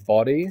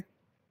 Body.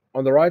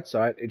 On the right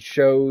side, it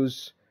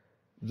shows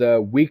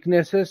the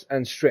weaknesses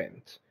and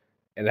strength.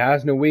 It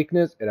has no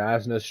weakness, it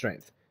has no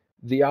strength.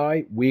 The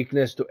eye,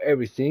 weakness to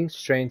everything,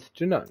 strength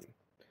to none.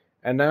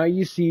 And now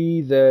you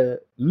see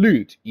the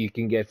loot you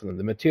can get from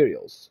the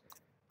materials.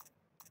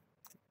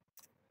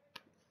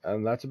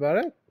 And that's about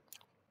it.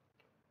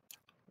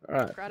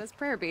 Alright. Grata's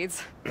prayer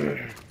beads.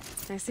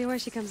 I see why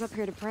she comes up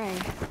here to pray.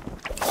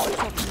 Looks like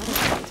another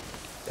fight.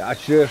 Yeah, I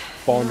should have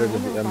pondered I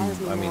wonder if there'd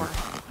be I mean, more.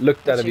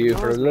 looked at If she you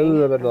for a ignores me,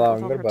 little bit and I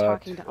told longer, her but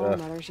talking to All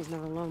Mother, she's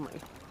never lonely.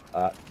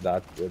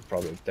 that would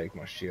probably take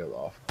my shield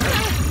off.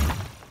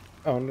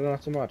 Oh, no,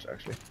 not so much,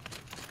 actually.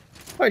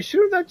 Wait,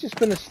 shouldn't that just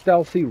been a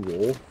stealthy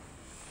roll?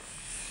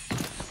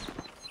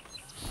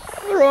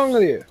 What's wrong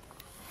with you?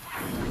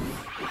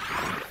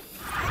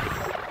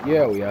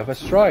 Yeah, we have a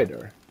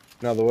strider.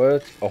 In other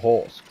words, a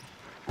horse.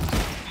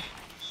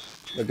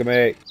 Look at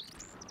me.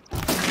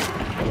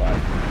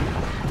 Alright.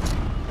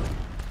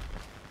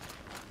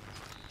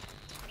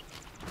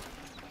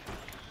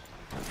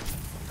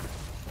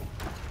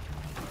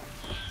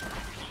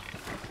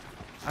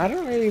 I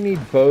don't really need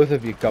both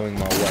of you coming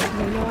my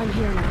way. You know I'm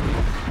here now.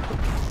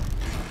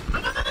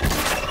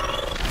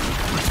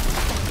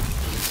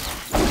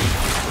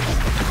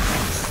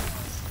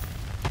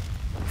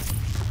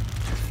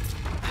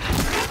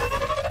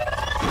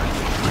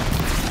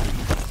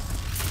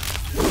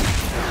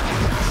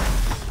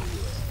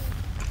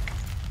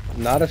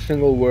 Not a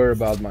single word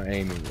about my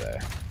aiming there.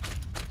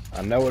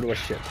 I know it was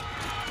shit.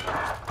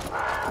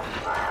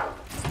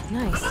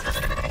 Nice.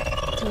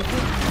 So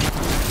good.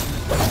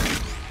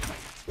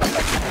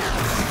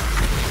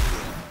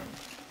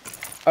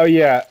 Oh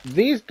yeah,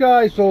 these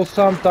guys will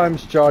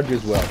sometimes charge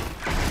as well.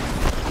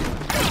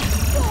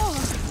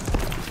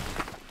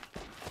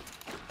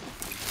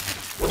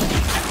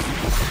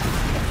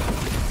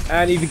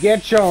 And if you get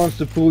a chance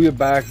to pull your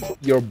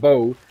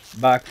bow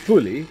back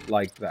fully,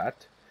 like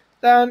that,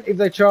 then if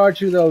they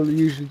charge you, they'll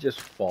usually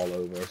just fall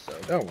over, so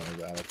don't worry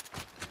about it.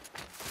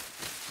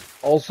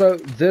 Also,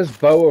 this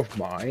bow of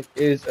mine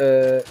is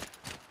a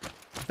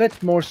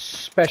bit more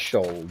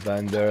special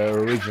than the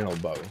original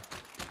bow.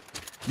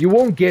 You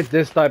won't get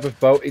this type of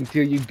bow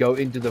until you go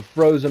into the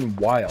frozen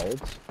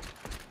wilds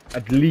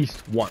at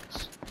least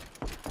once.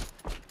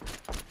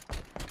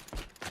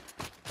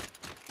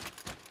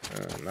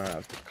 Now I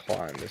have to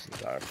climb this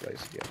entire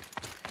place again.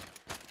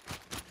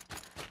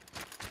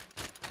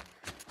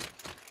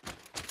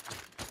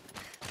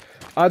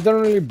 I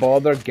don't really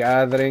bother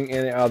gathering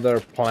any other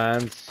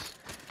plants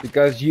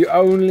because you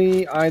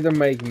only either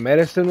make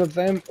medicine with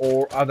them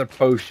or other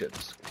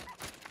potions.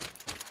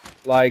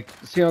 Like,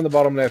 see on the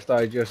bottom left,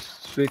 I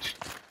just switched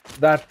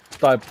that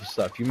type of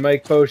stuff. You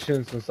make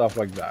potions and stuff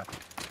like that.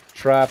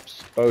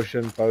 Traps,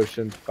 potion.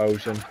 That's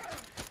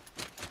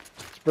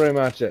pretty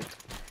much it.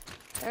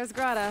 There's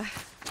Grata,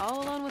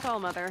 all alone with All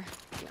Mother.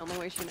 The only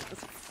way she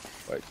knows.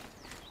 Wait.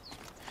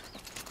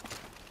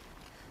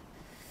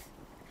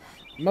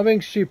 Am I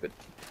being stupid?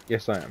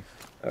 Yes, I am.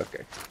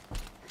 Okay.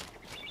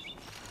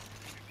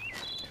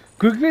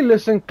 Quickly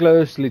listen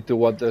closely to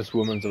what this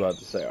woman's about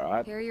to say,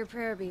 alright? Here are your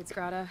prayer beads,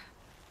 Grata.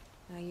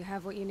 Now you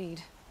have what you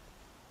need.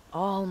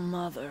 All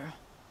Mother,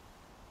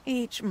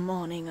 each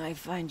morning I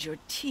find your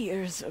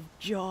tears of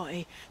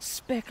joy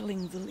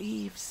speckling the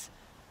leaves.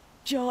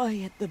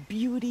 Joy at the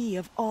beauty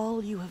of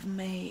all you have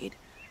made.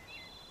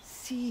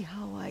 See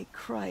how I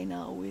cry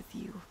now with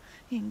you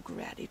in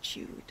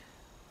gratitude.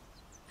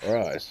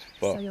 Alright,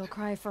 fuck. So you'll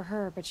cry for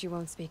her, but you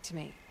won't speak to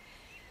me.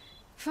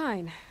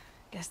 Fine.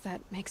 Guess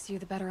that makes you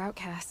the better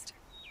outcast.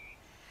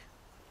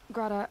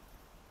 Grata,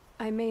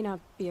 I may not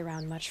be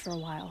around much for a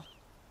while.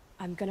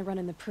 I'm gonna run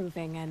in the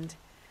proving, and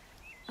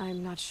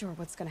I'm not sure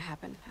what's gonna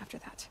happen after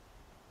that.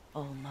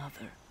 Oh,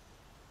 Mother,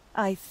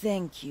 I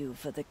thank you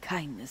for the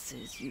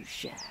kindnesses you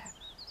share.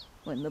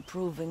 When the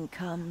proving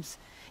comes,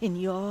 in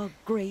your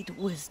great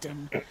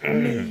wisdom,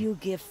 may you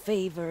give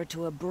favor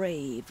to a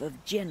brave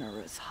of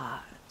generous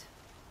heart.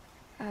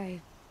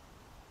 I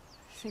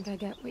think I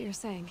get what you're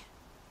saying.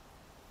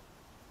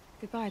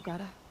 Goodbye,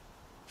 Grata.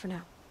 For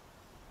now.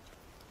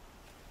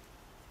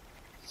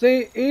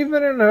 See,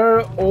 even in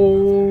her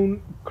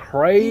own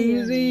Hear me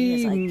as I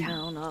crazy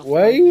count off my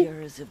way,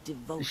 years of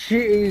devotion. she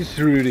is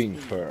rooting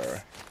for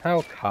her.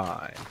 How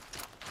kind.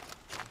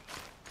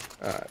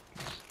 Alright.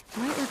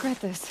 Might regret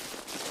this.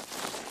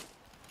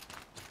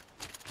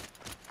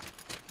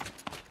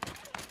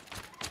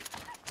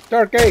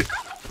 Dark Gate!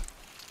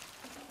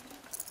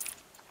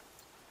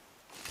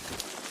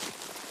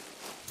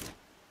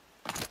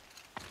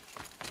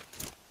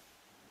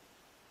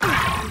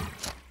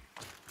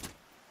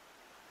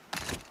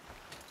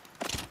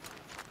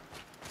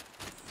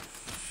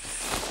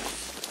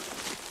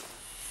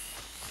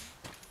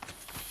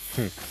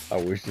 I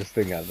wish this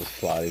thing had the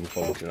sliding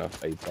function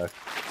of Apex.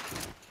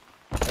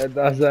 It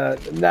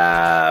doesn't.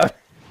 No!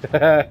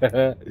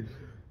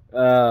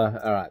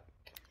 Alright.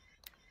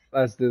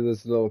 Let's do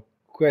this little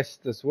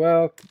quest as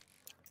well.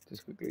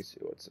 Just quickly see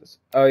what it says.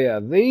 Oh yeah,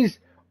 these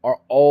are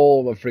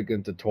all the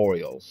freaking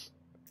tutorials.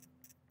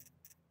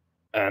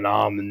 And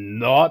I'm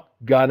not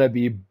gonna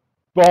be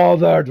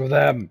bothered with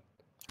them.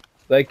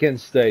 They can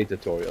stay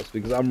tutorials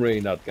because I'm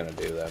really not gonna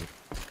do them.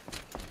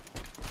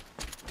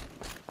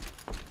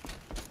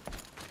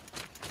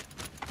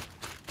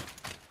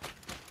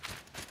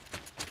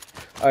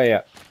 Oh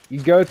yeah,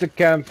 you go to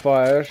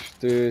campfires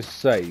to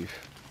save.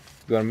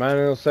 You got a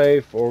manual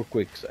save or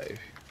quick save.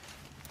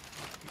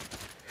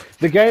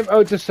 The game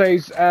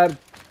auto-saves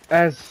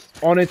as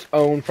on its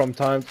own from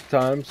time to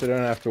time, so you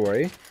don't have to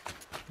worry.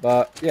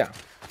 But yeah.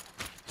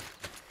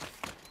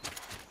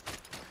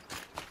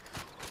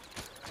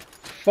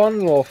 Fun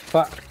little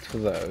fact for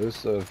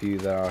those of you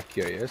that are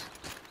curious.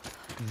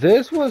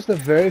 This was the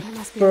very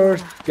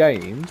first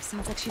game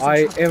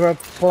I ever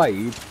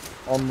played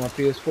on my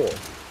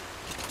PS4.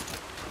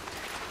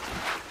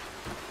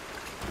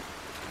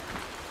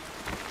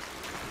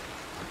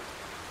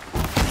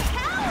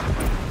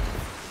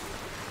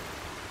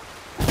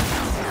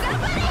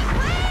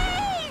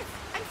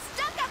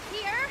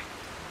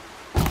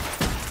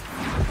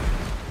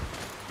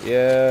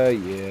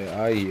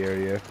 Yeah, I hear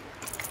you.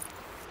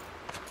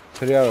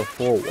 3 out of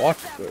 4 what?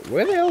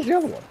 Where the hell's the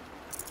other one?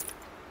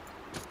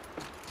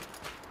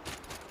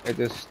 It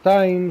is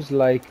times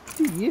like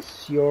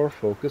these your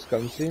focus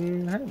comes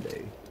in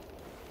handy.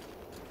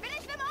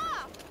 Finish them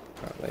off!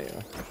 Oh, there you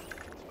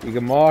go. You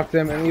can mark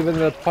them and even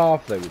the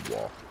path they would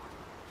walk.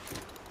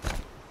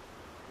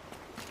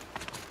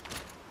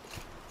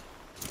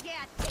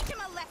 Yeah, teach him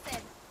a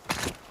lesson!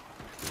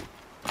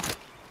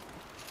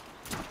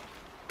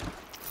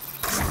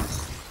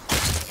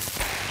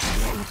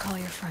 I'll call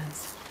your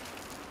friends.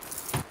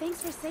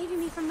 Thanks for saving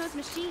me from those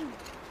machines.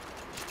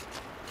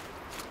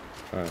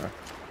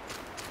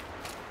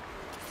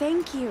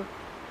 Thank you.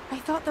 I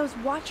thought those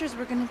Watchers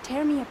were gonna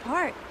tear me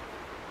apart.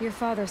 Your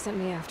father sent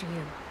me after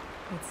you.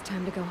 It's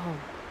time to go home.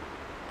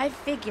 I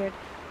figured.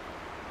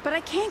 But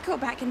I can't go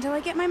back until I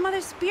get my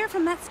mother's spear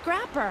from that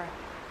scrapper.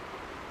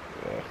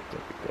 Yeah,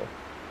 typical.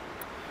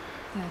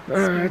 That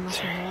spear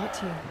must mean a lot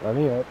to you. Let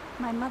me up.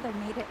 My mother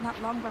made it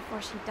not long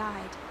before she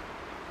died.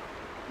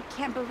 I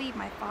can't believe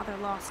my father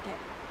lost it.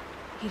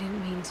 He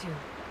didn't mean to.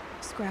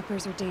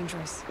 Scrappers are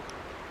dangerous.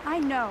 I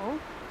know.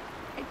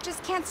 I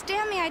just can't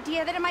stand the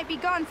idea that it might be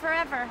gone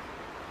forever.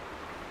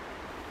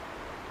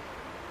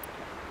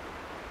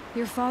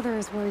 Your father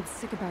is worried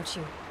sick about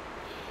you.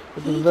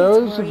 But He for gets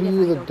those of worried if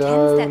you I that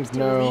go 10 steps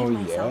don't to relieve know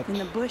myself yet,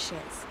 in the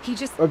bushes. He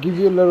just I'll give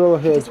you a little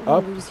heads doesn't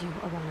want up. to lose you,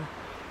 Arana.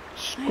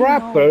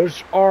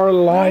 Scrappers are But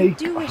I like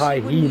do wish he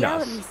wouldn't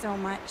yell at me hyenas, so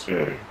much.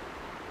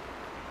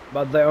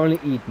 but they only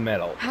eat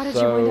metal. How did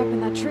you wind up in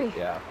that tree?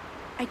 Yeah.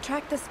 I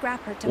tracked the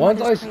scrapper to Once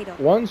Mother's cradle.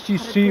 once you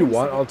Caught a see glimpse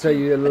one, of it I'll tell too,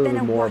 you a but little then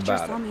bit a more Watcher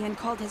about saw it. me and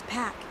called his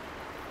pack.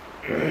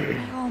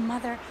 Oh,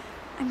 Mother,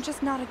 I'm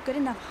just not a good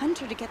enough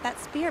hunter to get that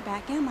spear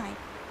back, am I?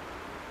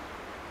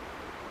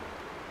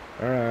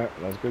 Alright,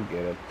 let's go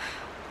get it.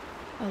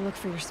 I'll look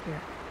for your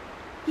spear.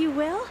 You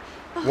will?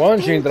 Oh,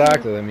 Once you thank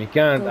interact with him, you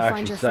can't Go find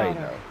actually your say father.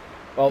 no.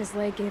 Well, His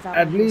leg gave out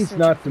at while he was least searching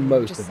not for the you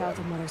most just of south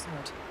them. of Mother's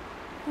Hurt.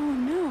 Oh,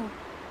 no.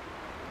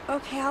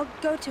 Okay, I'll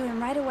go to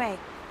him right away.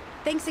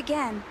 Thanks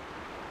again.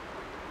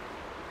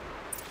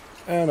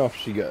 And off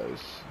she goes.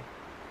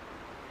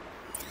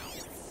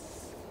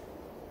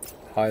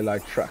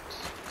 Highlight tracks.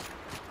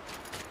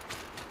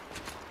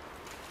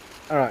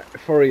 Alright,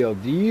 for real,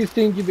 do you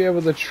think you'd be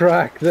able to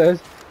track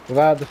this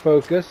without the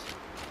focus?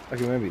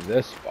 Okay, maybe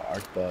this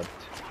part, but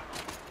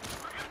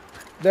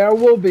there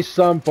will be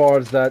some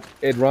parts that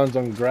it runs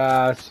on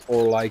grass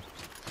or like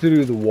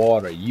through the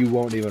water. You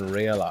won't even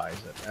realize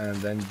it, and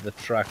then the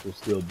track will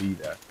still be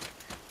there.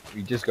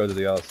 You just go to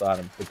the other side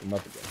and pick them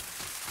up again.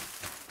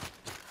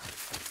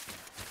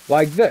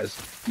 like this.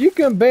 You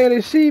can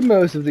barely see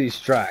most of these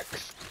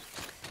tracks.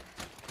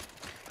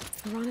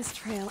 Arana's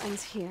trail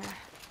ends here.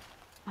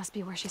 Must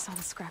be where she saw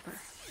the scrapper.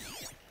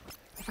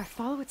 If I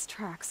follow its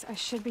tracks, I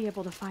should be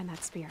able to find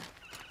that spear.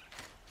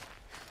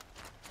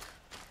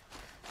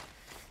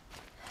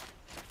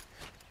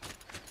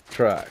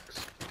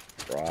 Tracks.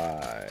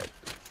 Right.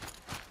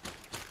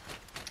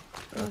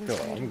 Oh, Okay,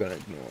 well, I'm gonna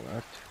ignore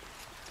that.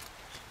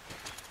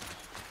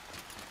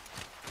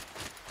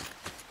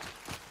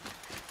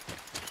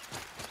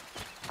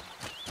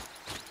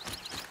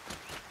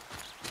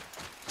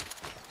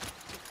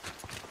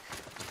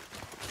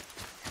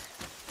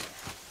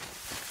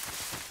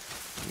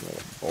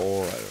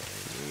 Or I don't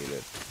need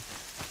it.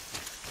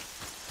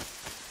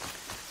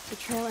 The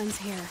trail ends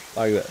here.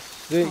 Like this.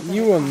 See,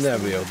 you will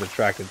never be able to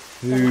track it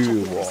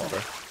through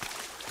water.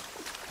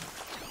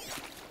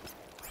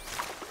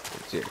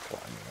 See it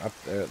climbing up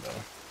there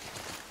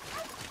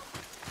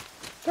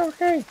though.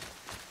 Okay.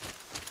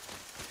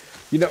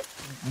 You know,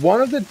 one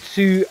of the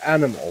two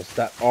animals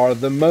that are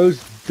the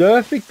most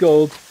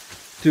difficult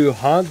to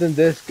hunt in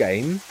this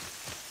game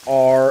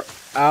are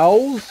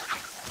owls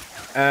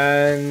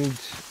and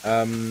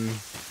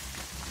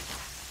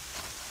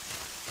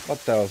what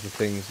the hell's the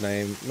thing's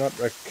name? Not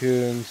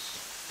raccoons,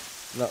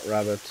 not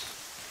rabbits.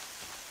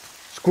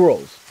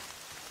 Squirrels.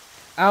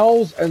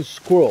 Owls and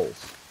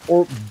squirrels.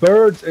 Or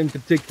birds in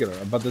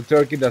particular, but the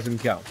turkey doesn't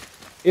count.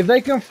 If they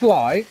can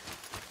fly,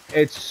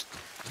 it's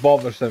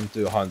bothersome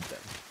to hunt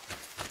them.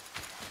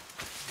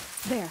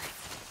 There.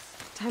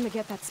 Time to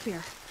get that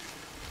spear.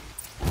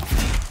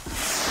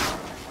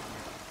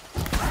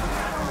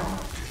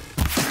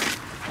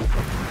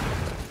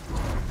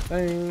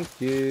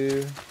 Thank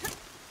you.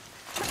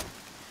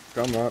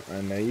 Come on,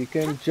 I know you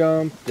can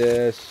jump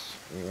this.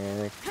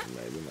 Or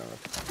maybe not.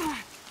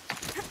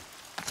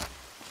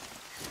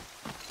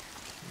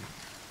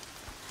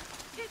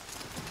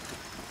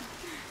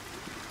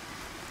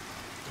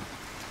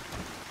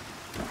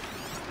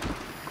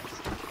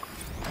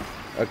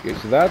 Okay,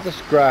 so that's a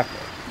scrapper.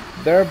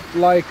 They're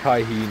like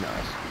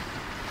hyenas.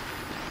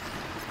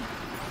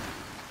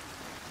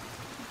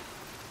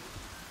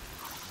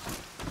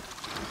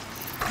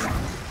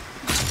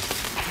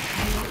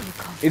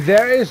 If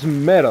there is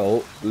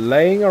metal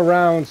laying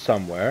around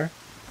somewhere,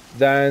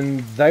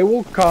 then they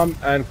will come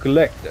and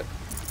collect it.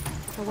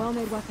 A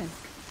well-made weapon.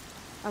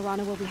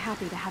 Arana will be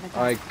happy to have it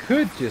back. I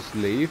could just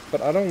leave,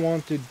 but I don't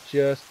want to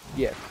just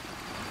yet.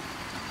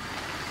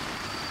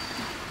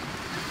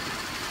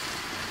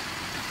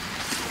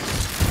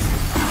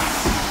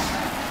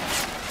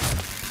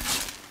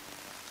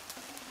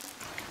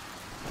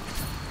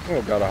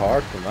 Oh, got a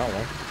heart from that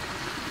one.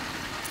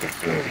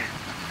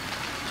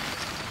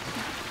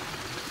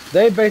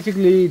 They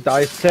basically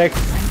dissect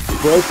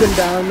broken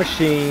down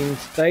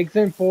machines, take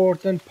the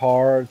important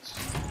parts,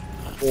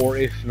 or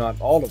if not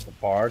all of the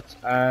parts,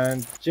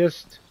 and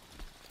just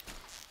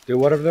do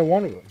whatever they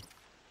want with them.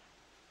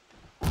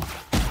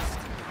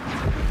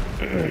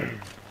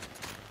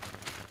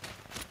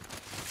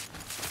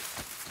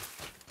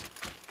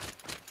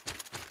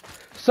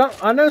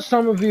 I know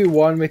some of you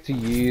want me to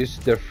use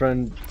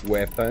different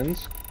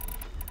weapons,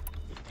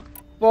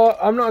 but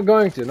I'm not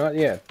going to, not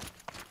yet.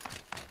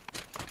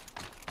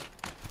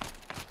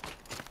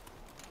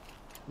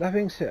 That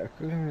being said,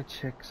 I'm going to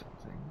check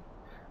something.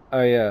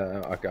 Oh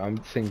yeah, okay, I'm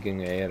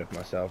thinking ahead of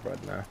myself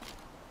right now.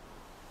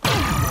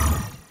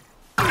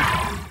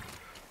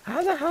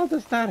 How the hell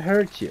does that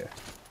hurt you?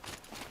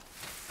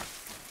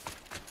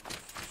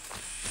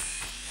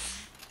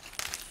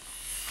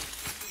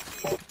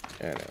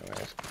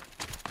 Anyways.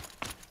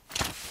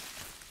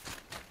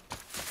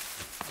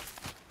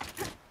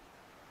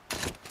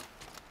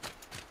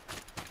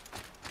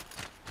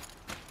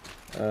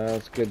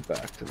 Let's get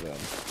back to them.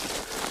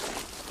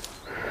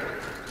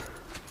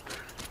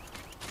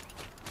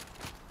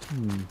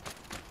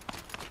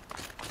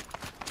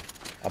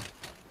 Up.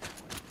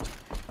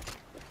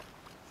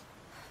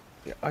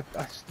 Yeah, I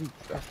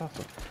thought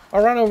so. I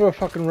ran over a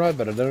fucking road,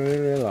 but I didn't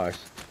even realize.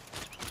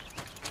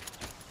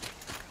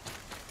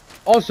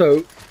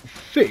 Also,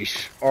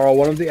 fish are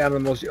one of the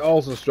animals you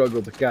also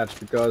struggle to catch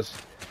because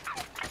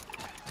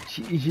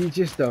you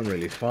just don't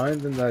really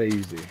find them that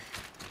easy.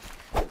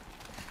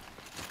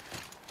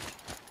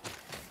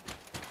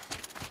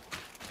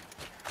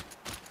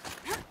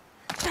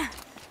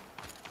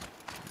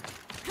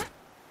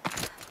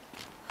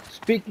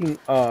 Speaking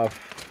of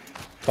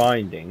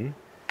finding,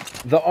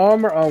 the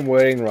armor I'm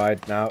wearing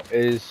right now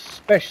is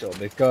special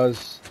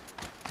because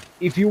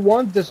if you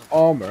want this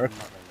armor,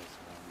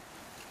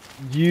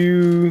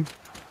 you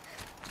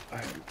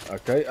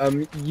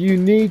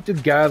need to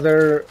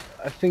gather,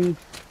 I think,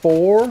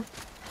 4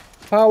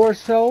 power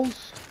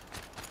cells,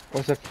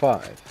 or is it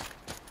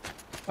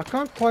 5? I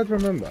can't quite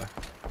remember.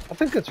 I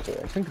think it's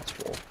 4.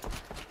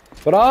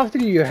 But after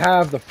you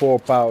have the 4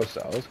 power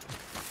cells,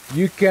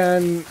 you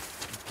can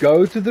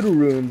go to the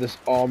room this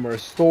armor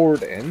is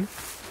stored in,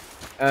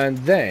 and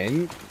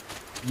then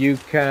you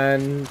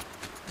can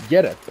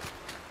get it.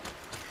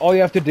 All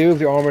you have to do with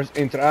the armor is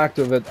interact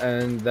with it,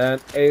 and then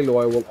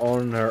Aloy will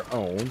on her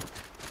own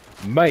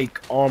make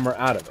armor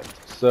out of it.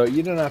 So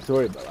you don't have to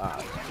worry about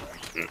that.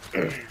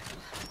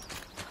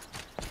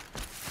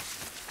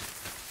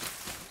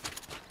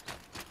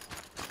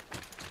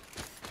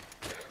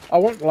 I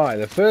won't lie,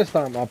 the first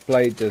time I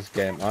played this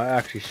game, I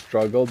actually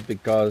struggled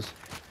because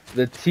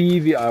the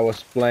TV I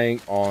was playing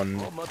on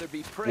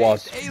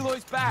was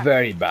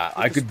very bad.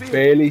 I could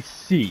barely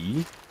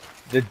see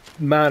the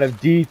amount of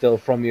detail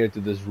from here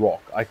to this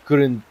rock. I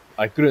couldn't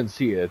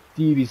see it.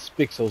 The TV's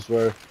pixels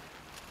were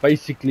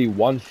basically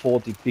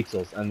 140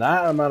 pixels, and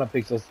that amount of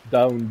pixels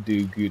don't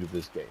do good with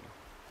this game.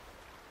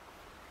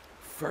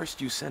 First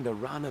you send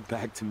Arana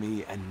back to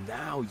me, and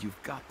now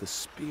you've got the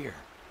spear.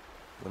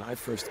 When I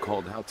first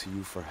called out to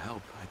you for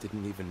help, I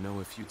didn't even know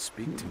if you'd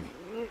speak to me.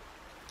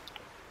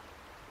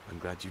 I'm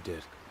glad you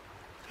did.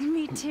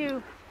 Me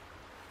too.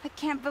 I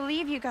can't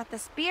believe you got the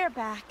spear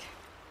back.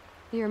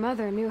 Your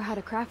mother knew how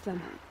to craft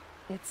them.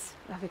 It's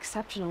of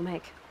exceptional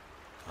make.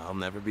 I'll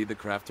never be the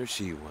crafter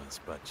she was,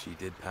 but she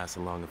did pass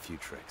along a few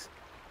tricks.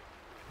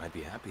 I'd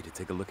be happy to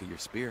take a look at your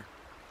spear.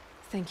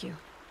 Thank you.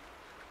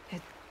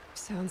 It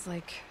sounds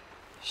like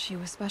she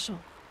was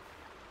special.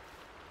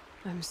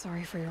 I'm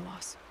sorry for your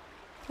loss.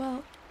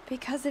 Well,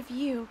 because of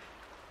you,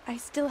 I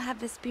still have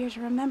the spear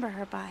to remember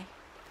her by.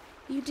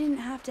 You didn't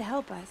have to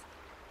help us,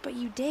 but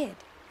you did.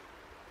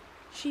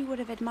 She would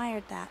have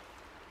admired that.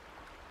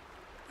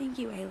 Thank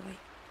you, Aloy,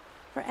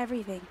 for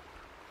everything.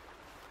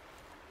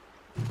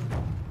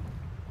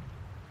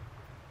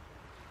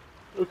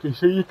 Okay,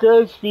 so you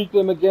can speak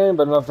them again,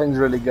 but nothing's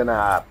really gonna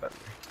happen.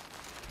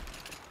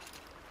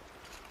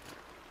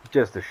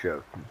 Just a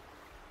show.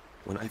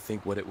 When I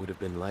think what it would have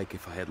been like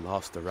if I had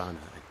lost Arana,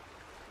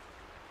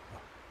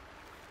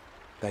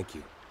 thank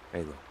you,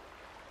 Aloy.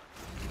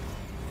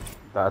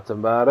 That's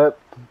about it.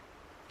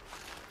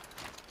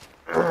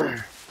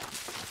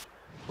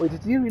 Wait,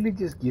 did you really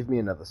just give me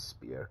another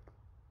spear?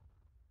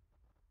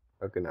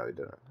 Okay, no, you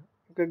didn't.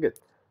 Okay, good.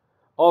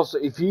 Also,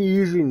 if you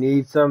usually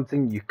need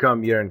something, you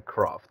come here and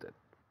craft it.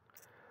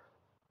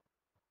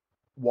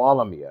 While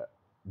I'm here,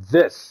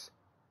 this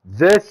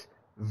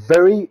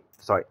very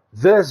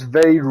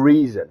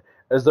reason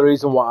is the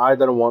reason why I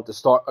don't want to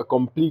start a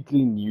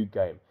completely new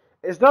game.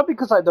 It's not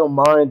because I don't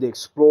mind the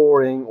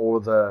exploring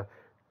or the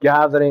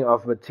gathering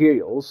of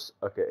materials.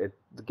 Okay,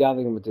 the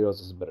gathering of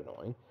materials is a bit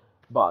annoying,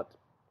 but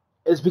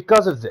it's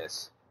because of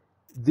this.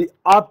 The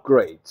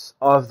upgrades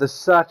of the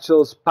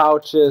satchels,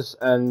 pouches,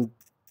 and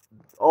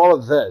all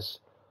of this.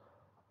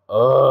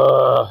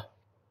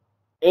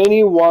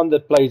 Anyone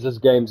that plays this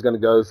game is going to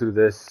go through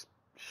this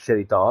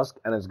shitty task,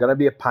 and it's going to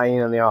be a pain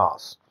in the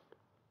ass.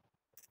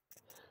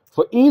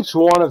 For each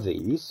one of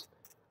these,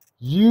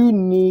 you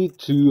need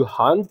to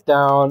hunt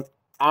down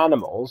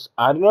animals.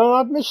 I don't know,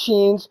 not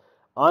machines.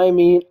 I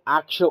mean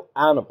actual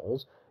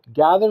animals.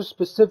 Gather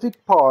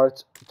specific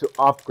parts to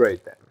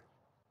upgrade them.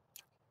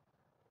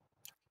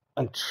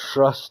 And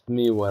trust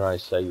me when I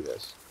say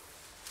this.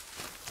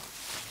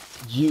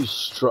 You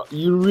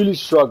really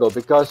struggle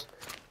because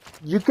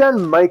you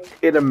can make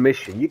it a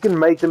mission. You can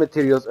make the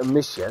materials a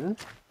mission.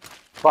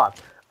 But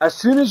as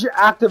soon as you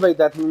activate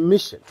that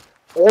mission,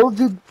 all of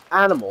the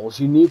animals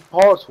you need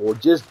parts for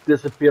just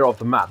disappear off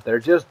the map. They're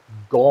just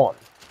gone.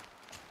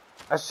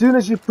 As soon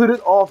as you put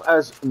it off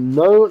as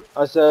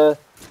a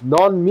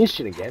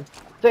non-mission again,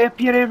 they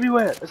appear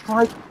everywhere. It's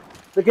like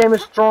the game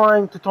is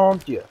trying to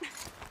taunt you.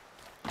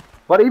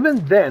 But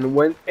even then,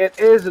 when it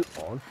isn't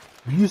on,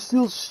 you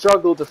still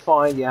struggle to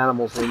find the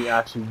animals when you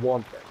actually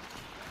want them.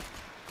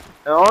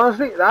 And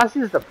honestly, that's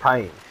just a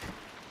pain.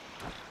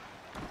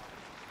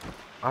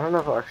 I don't know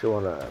if I actually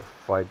want to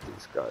fight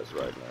these guys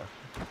right now.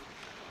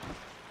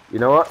 You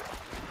know what?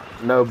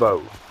 No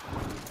bow.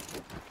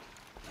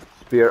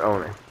 Spear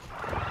only.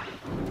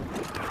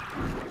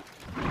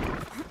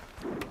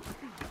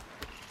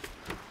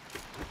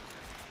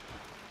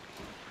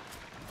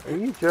 Are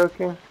you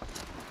joking?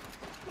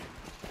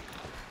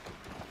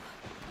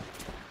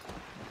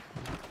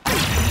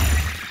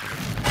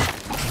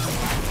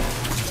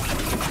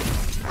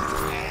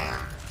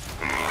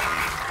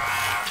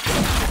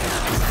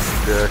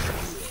 Good.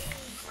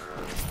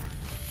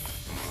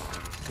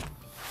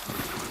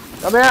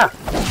 Come here!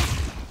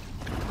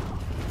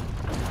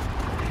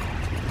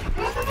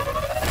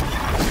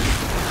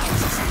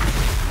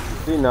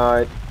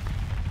 Denied.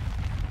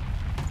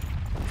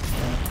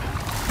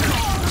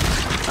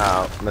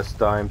 Ow,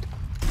 mistimed.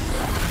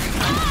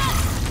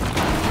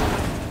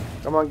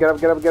 Come on, get up,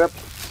 get up, get up.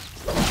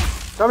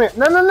 Come here.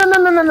 No,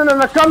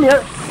 come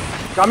here.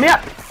 Come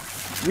here.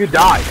 You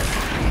died.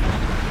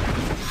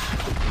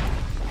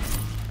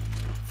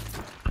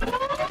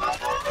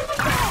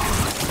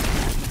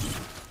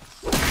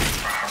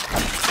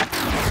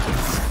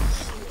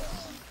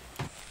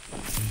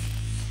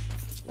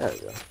 There we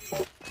go.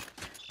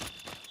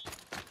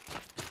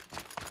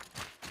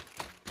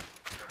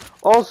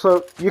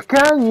 Also, you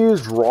can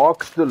use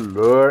rocks to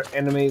lure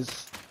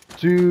enemies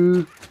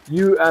to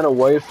you and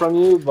away from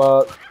you,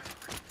 but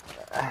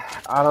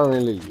I don't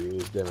really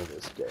use them in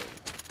this game.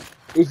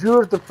 If you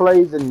were to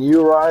play the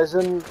new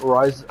Horizon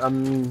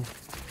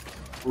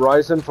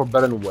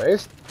Forbidden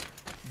West,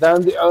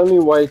 then the only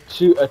way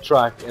to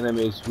attract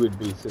enemies would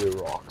be through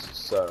rocks.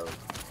 So,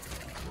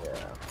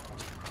 yeah.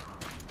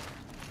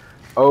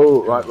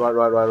 Oh,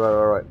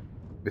 right.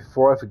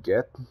 Before I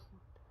forget,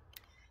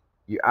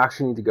 you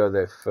actually need to go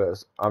there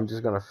first. I'm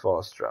just gonna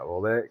fast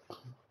travel there.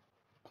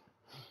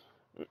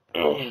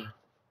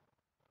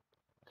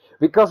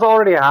 Because I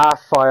already have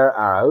fire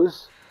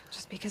arrows,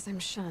 Just because I'm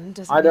shunned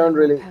doesn't I mean don't I won't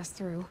really pass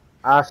through.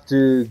 have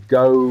to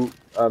go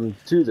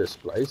to this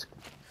place.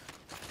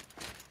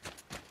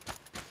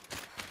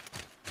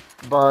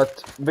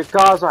 But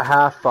because I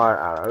have fire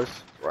arrows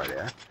right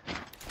here,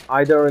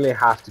 I don't really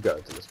have to go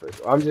to this place.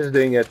 I'm just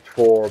doing it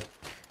for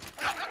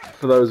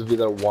those of you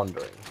that are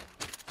wondering.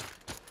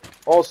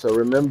 Also,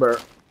 remember,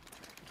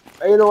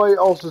 Aloy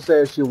also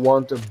says she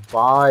wants to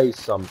buy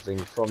something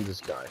from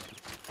this guy.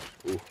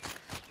 Ooh,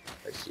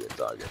 I see a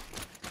target.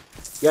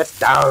 Get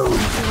down! Do what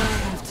I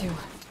have to.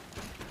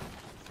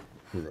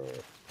 No.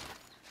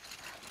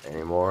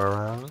 Any more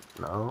around?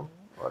 No?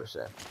 What is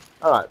that?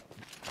 Alright,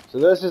 so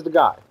this is the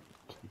guy.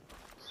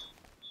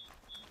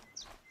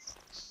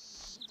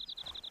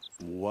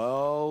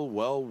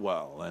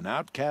 Well, an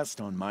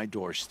outcast on my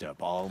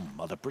doorstep. All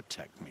mother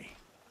protect me.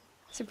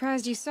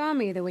 Surprised you saw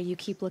me the way you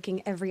keep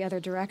looking every other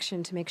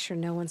direction to make sure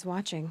no one's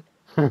watching.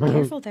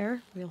 Careful there,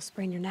 or you'll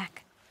sprain your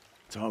neck.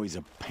 It's always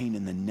a pain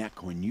in the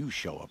neck when you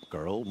show up,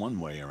 girl, one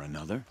way or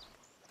another.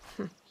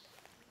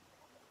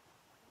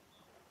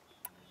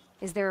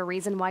 Is there a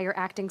reason why you're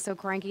acting so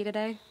cranky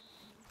today?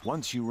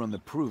 Once you run the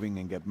proving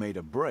and get made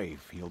a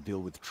brave, you'll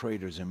deal with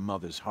traitors in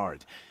Mother's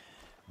heart.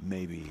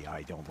 Maybe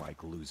I don't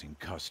like losing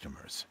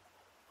customers.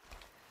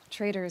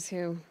 Traitors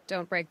who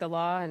don't break the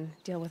law and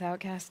deal with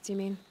outcasts, you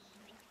mean?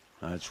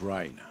 That's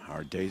right.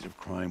 Our days of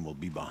crime will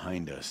be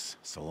behind us,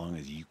 so long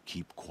as you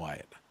keep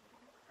quiet.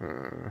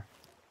 Okay,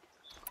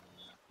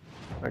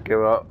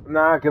 well,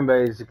 now I can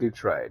basically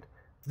trade.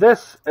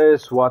 This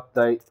is what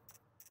they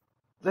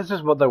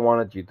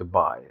wanted you to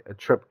buy, a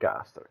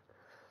tripcaster.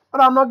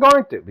 But I'm not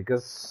going to,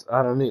 because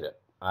I don't need it.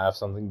 I have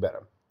something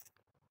better.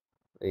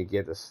 You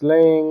get a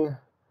sling.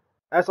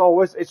 As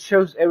always, it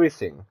shows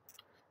everything.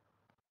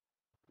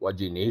 What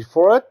you need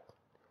for it,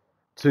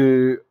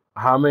 to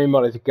how many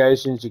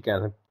modifications you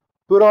can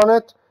put on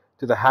it,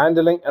 to the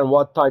handling, and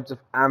what types of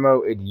ammo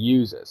it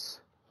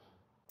uses.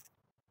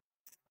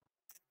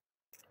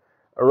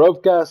 A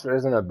ropecaster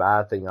isn't a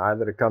bad thing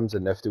either. It comes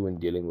in nifty when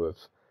dealing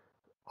with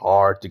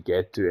hard to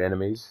get to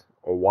enemies,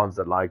 or ones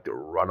that like to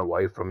run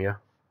away from you.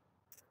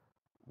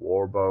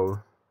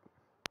 Warbow,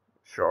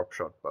 sharp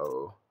shot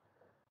bow,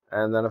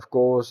 and then of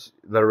course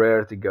the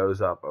rarity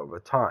goes up over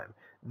time.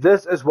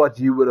 This is what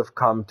you would have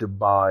come to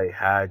buy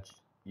had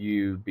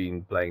you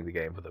been playing the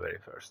game for the very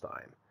first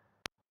time.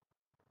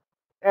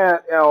 And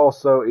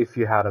also if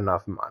you had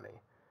enough money.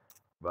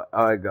 But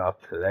I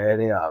got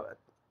plenty of it.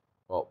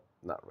 Well,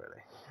 not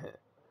really.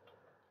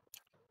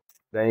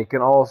 Then you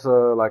can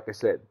also, like I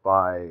said,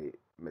 buy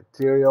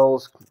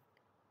materials.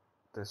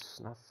 There's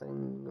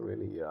nothing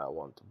really I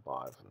want to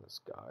buy from this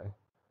guy.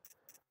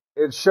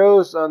 It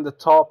shows on the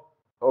top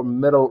or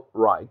middle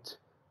right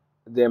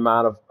the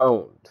amount of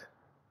owned.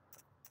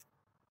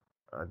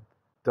 I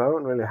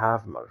don't really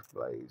have much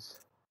blaze.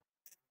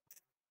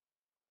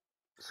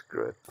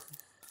 Screw it.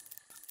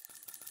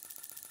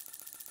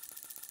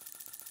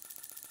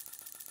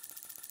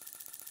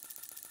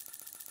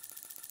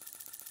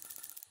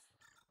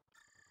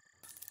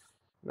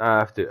 Nah, I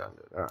have 200.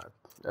 Alright,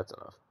 that's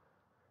enough.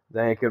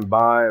 Then you can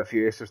buy a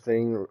few extra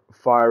things: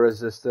 fire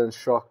resistance,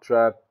 shock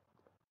trap,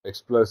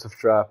 explosive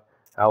trap,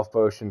 health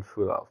potion,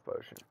 full health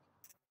potion.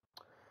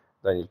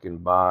 Then you can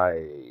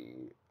buy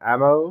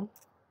ammo,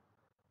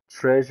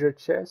 treasure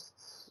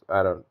chests.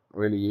 I don't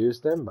really use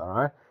them, but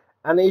alright.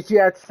 And if you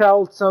had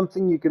sold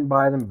something, you can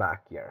buy them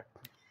back here.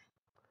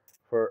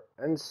 For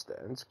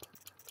instance,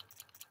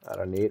 I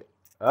don't need.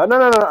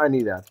 No, I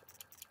need that.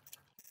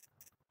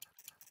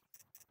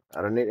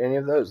 I don't need any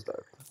of those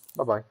though.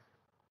 Bye bye.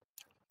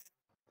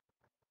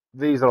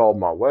 These are all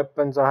my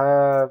weapons I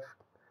have.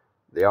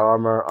 The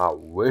armor I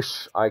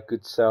wish I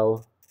could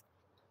sell.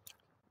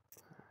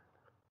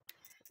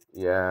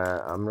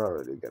 Yeah, I'm not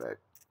really gonna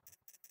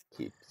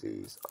keep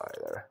these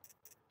either.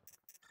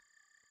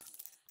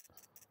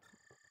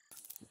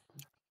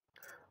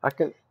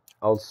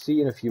 I'll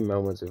see in a few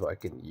moments if I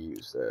can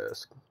use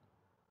this.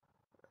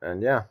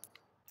 And yeah,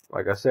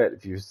 like I said,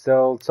 if you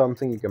sell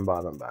something, you can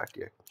buy them back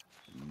here.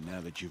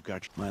 Now that you've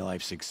got my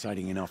life's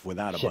exciting enough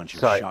without a Shit, bunch of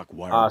sorry. shock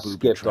wire I booby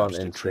skipped on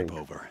traps to trip instinct.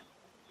 over.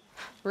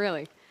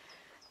 Really?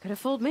 Could have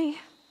fooled me.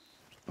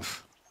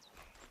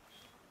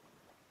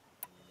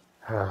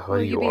 What Will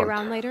do you be want?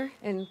 around later,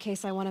 in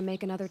case I want to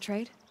make another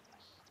trade?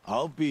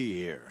 I'll be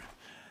here.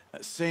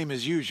 Same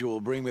as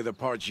usual, bring me the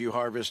parts you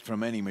harvest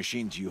from any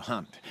machines you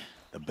hunt.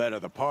 The better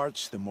the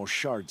parts, the more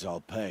shards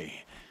I'll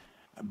pay.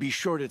 Be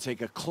sure to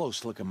take a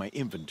close look at my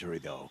inventory,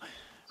 though.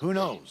 Who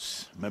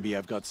knows? Maybe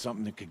I've got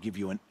something that could give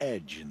you an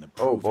edge in the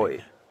proving. Oh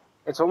boy.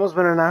 It's almost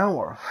been an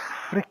hour.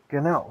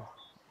 Frickin' hell.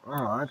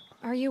 Alright.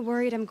 Are you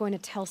worried I'm going to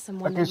tell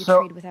someone Okay, that you so-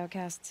 trade with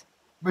outcasts?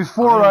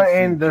 Before I I don't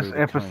end think this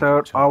you're the kind who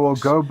episode, I will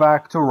talks, go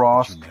back to But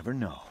Rosk you never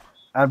know.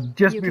 And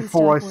just You can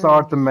before I stop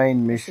start the worrying.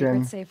 main The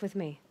secret's mission, safe with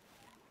me.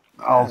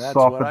 I'll that's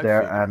stop what it I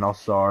there figured. and I'll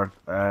start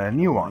a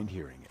new Don't one. mind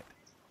hearing it.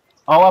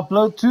 I'll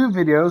upload 2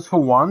 videos for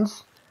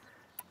once,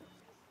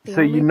 The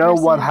so you only know person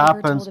what I've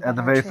ever happens told at about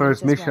the our very trades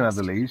first is mission at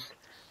the Rost. least.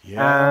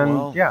 Yeah, And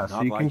well, yeah, so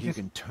not you like can you just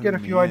can turn get a me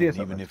few ideas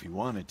in, of even it. if you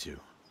wanted to.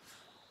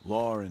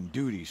 Law and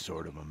duty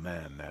sort of a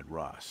man, that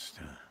Rost.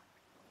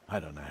 I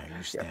don't know how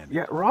you stand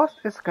Yeah, it. Ross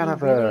is kind You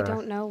of really a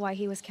don't know why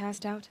he was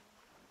cast out?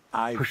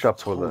 I've push up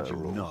for told the you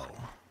rules.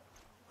 no.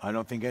 I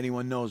don't think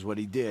anyone knows what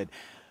he did,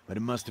 but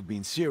it must have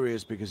been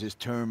serious because his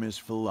term is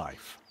for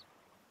life.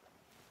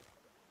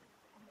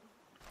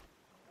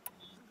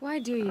 Why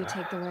do you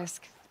take the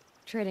risk?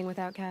 Trading with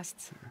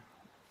outcasts.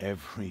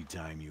 Every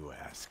time you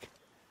ask.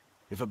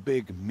 If a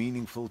big,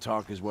 meaningful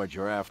talk is what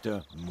you're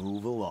after,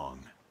 move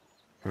along.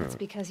 It's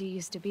because you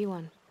used to be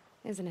one,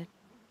 isn't it?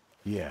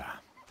 Yeah.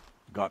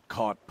 Got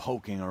caught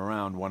poking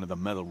around one of the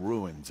metal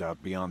ruins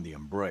out beyond the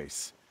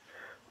Embrace.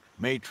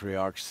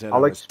 Matriarch said I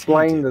I'll was explain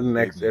tainted in the and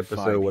gave next me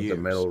episode 5 what the years.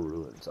 metal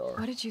ruins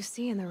What are. did you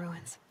see in the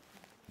ruins?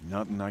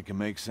 Nothing I can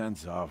make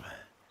sense of.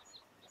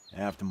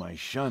 After my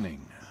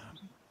shunning,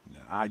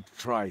 I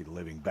tried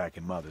living back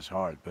in Mother's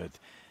heart, but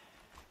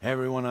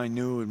everyone I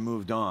knew had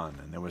moved on,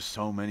 and there were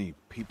so many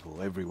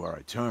people everywhere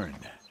I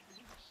turned.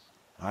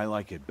 I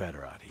like it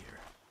better out here.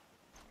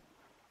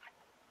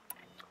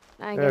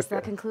 I guess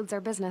that Okay. concludes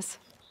our business.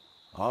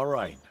 All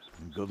right,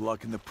 and good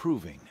luck in the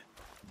proving.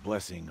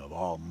 Blessing of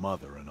All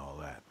Mother and all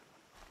that.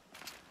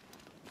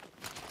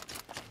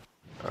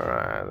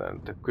 Alright,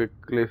 then to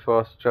quickly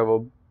fast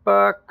travel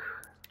back.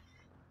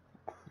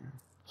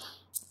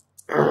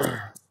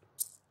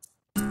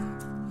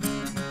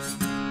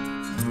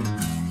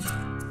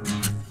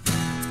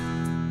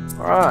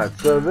 Alright,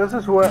 so this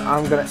is where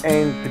I'm gonna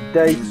end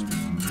today's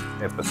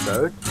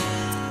episode.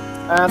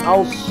 And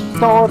I'll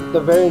start the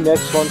very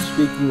next one,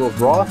 speaking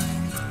of Roth.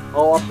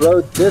 I'll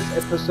upload this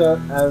episode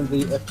and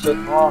the episode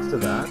after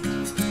that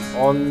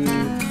on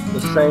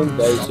the same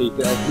day, so you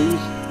can at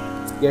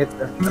least get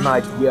an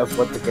idea of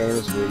what the game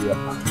is really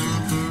about.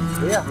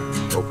 So yeah,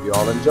 hope you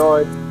all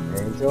enjoyed,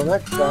 and until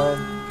next time,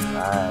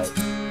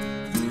 bye.